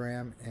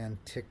Instagram and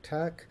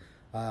TikTok.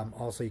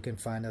 Also, you can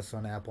find us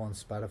on Apple and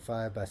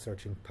Spotify by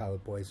searching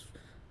Pilot Boys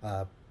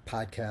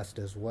Podcast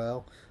as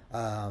well.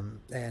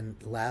 And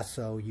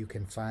Lasso, you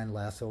can find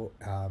Lasso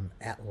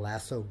at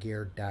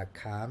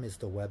lassogear.com is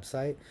the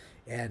website.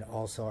 And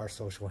also our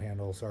social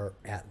handles are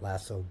at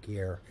Lasso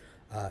Gear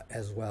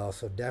as well.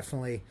 So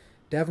definitely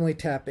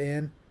tap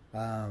in.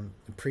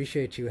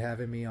 Appreciate you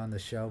having me on the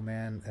show,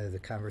 man. The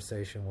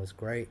conversation was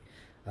great.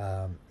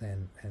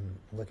 And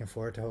looking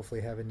forward to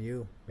hopefully having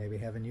you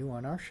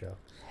on our show.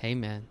 Hey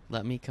man,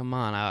 let me come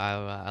on.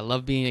 I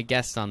love being a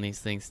guest on these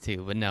things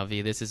too. But no,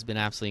 V, this has been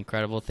absolutely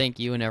incredible. Thank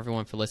you and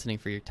everyone for listening,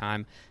 for your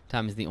time.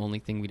 Time is the only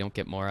thing we don't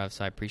get more of,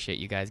 so I appreciate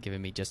you guys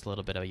giving me just a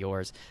little bit of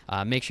yours.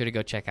 Make sure to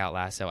go check out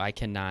Lasso. I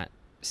cannot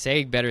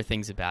say better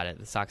things about it.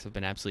 The Sox have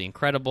been absolutely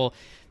incredible.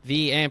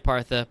 V and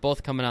Partha,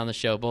 both coming on the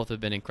show, both have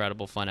been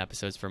incredible, fun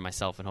episodes for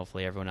myself and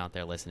hopefully everyone out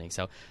there listening.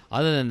 So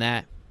other than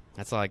that,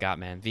 that's all I got,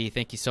 man. V,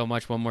 thank you so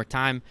much one more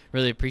time.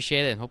 Really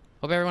appreciate it, and hope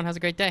everyone has a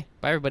great day.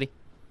 Bye, everybody.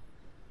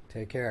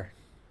 Take care.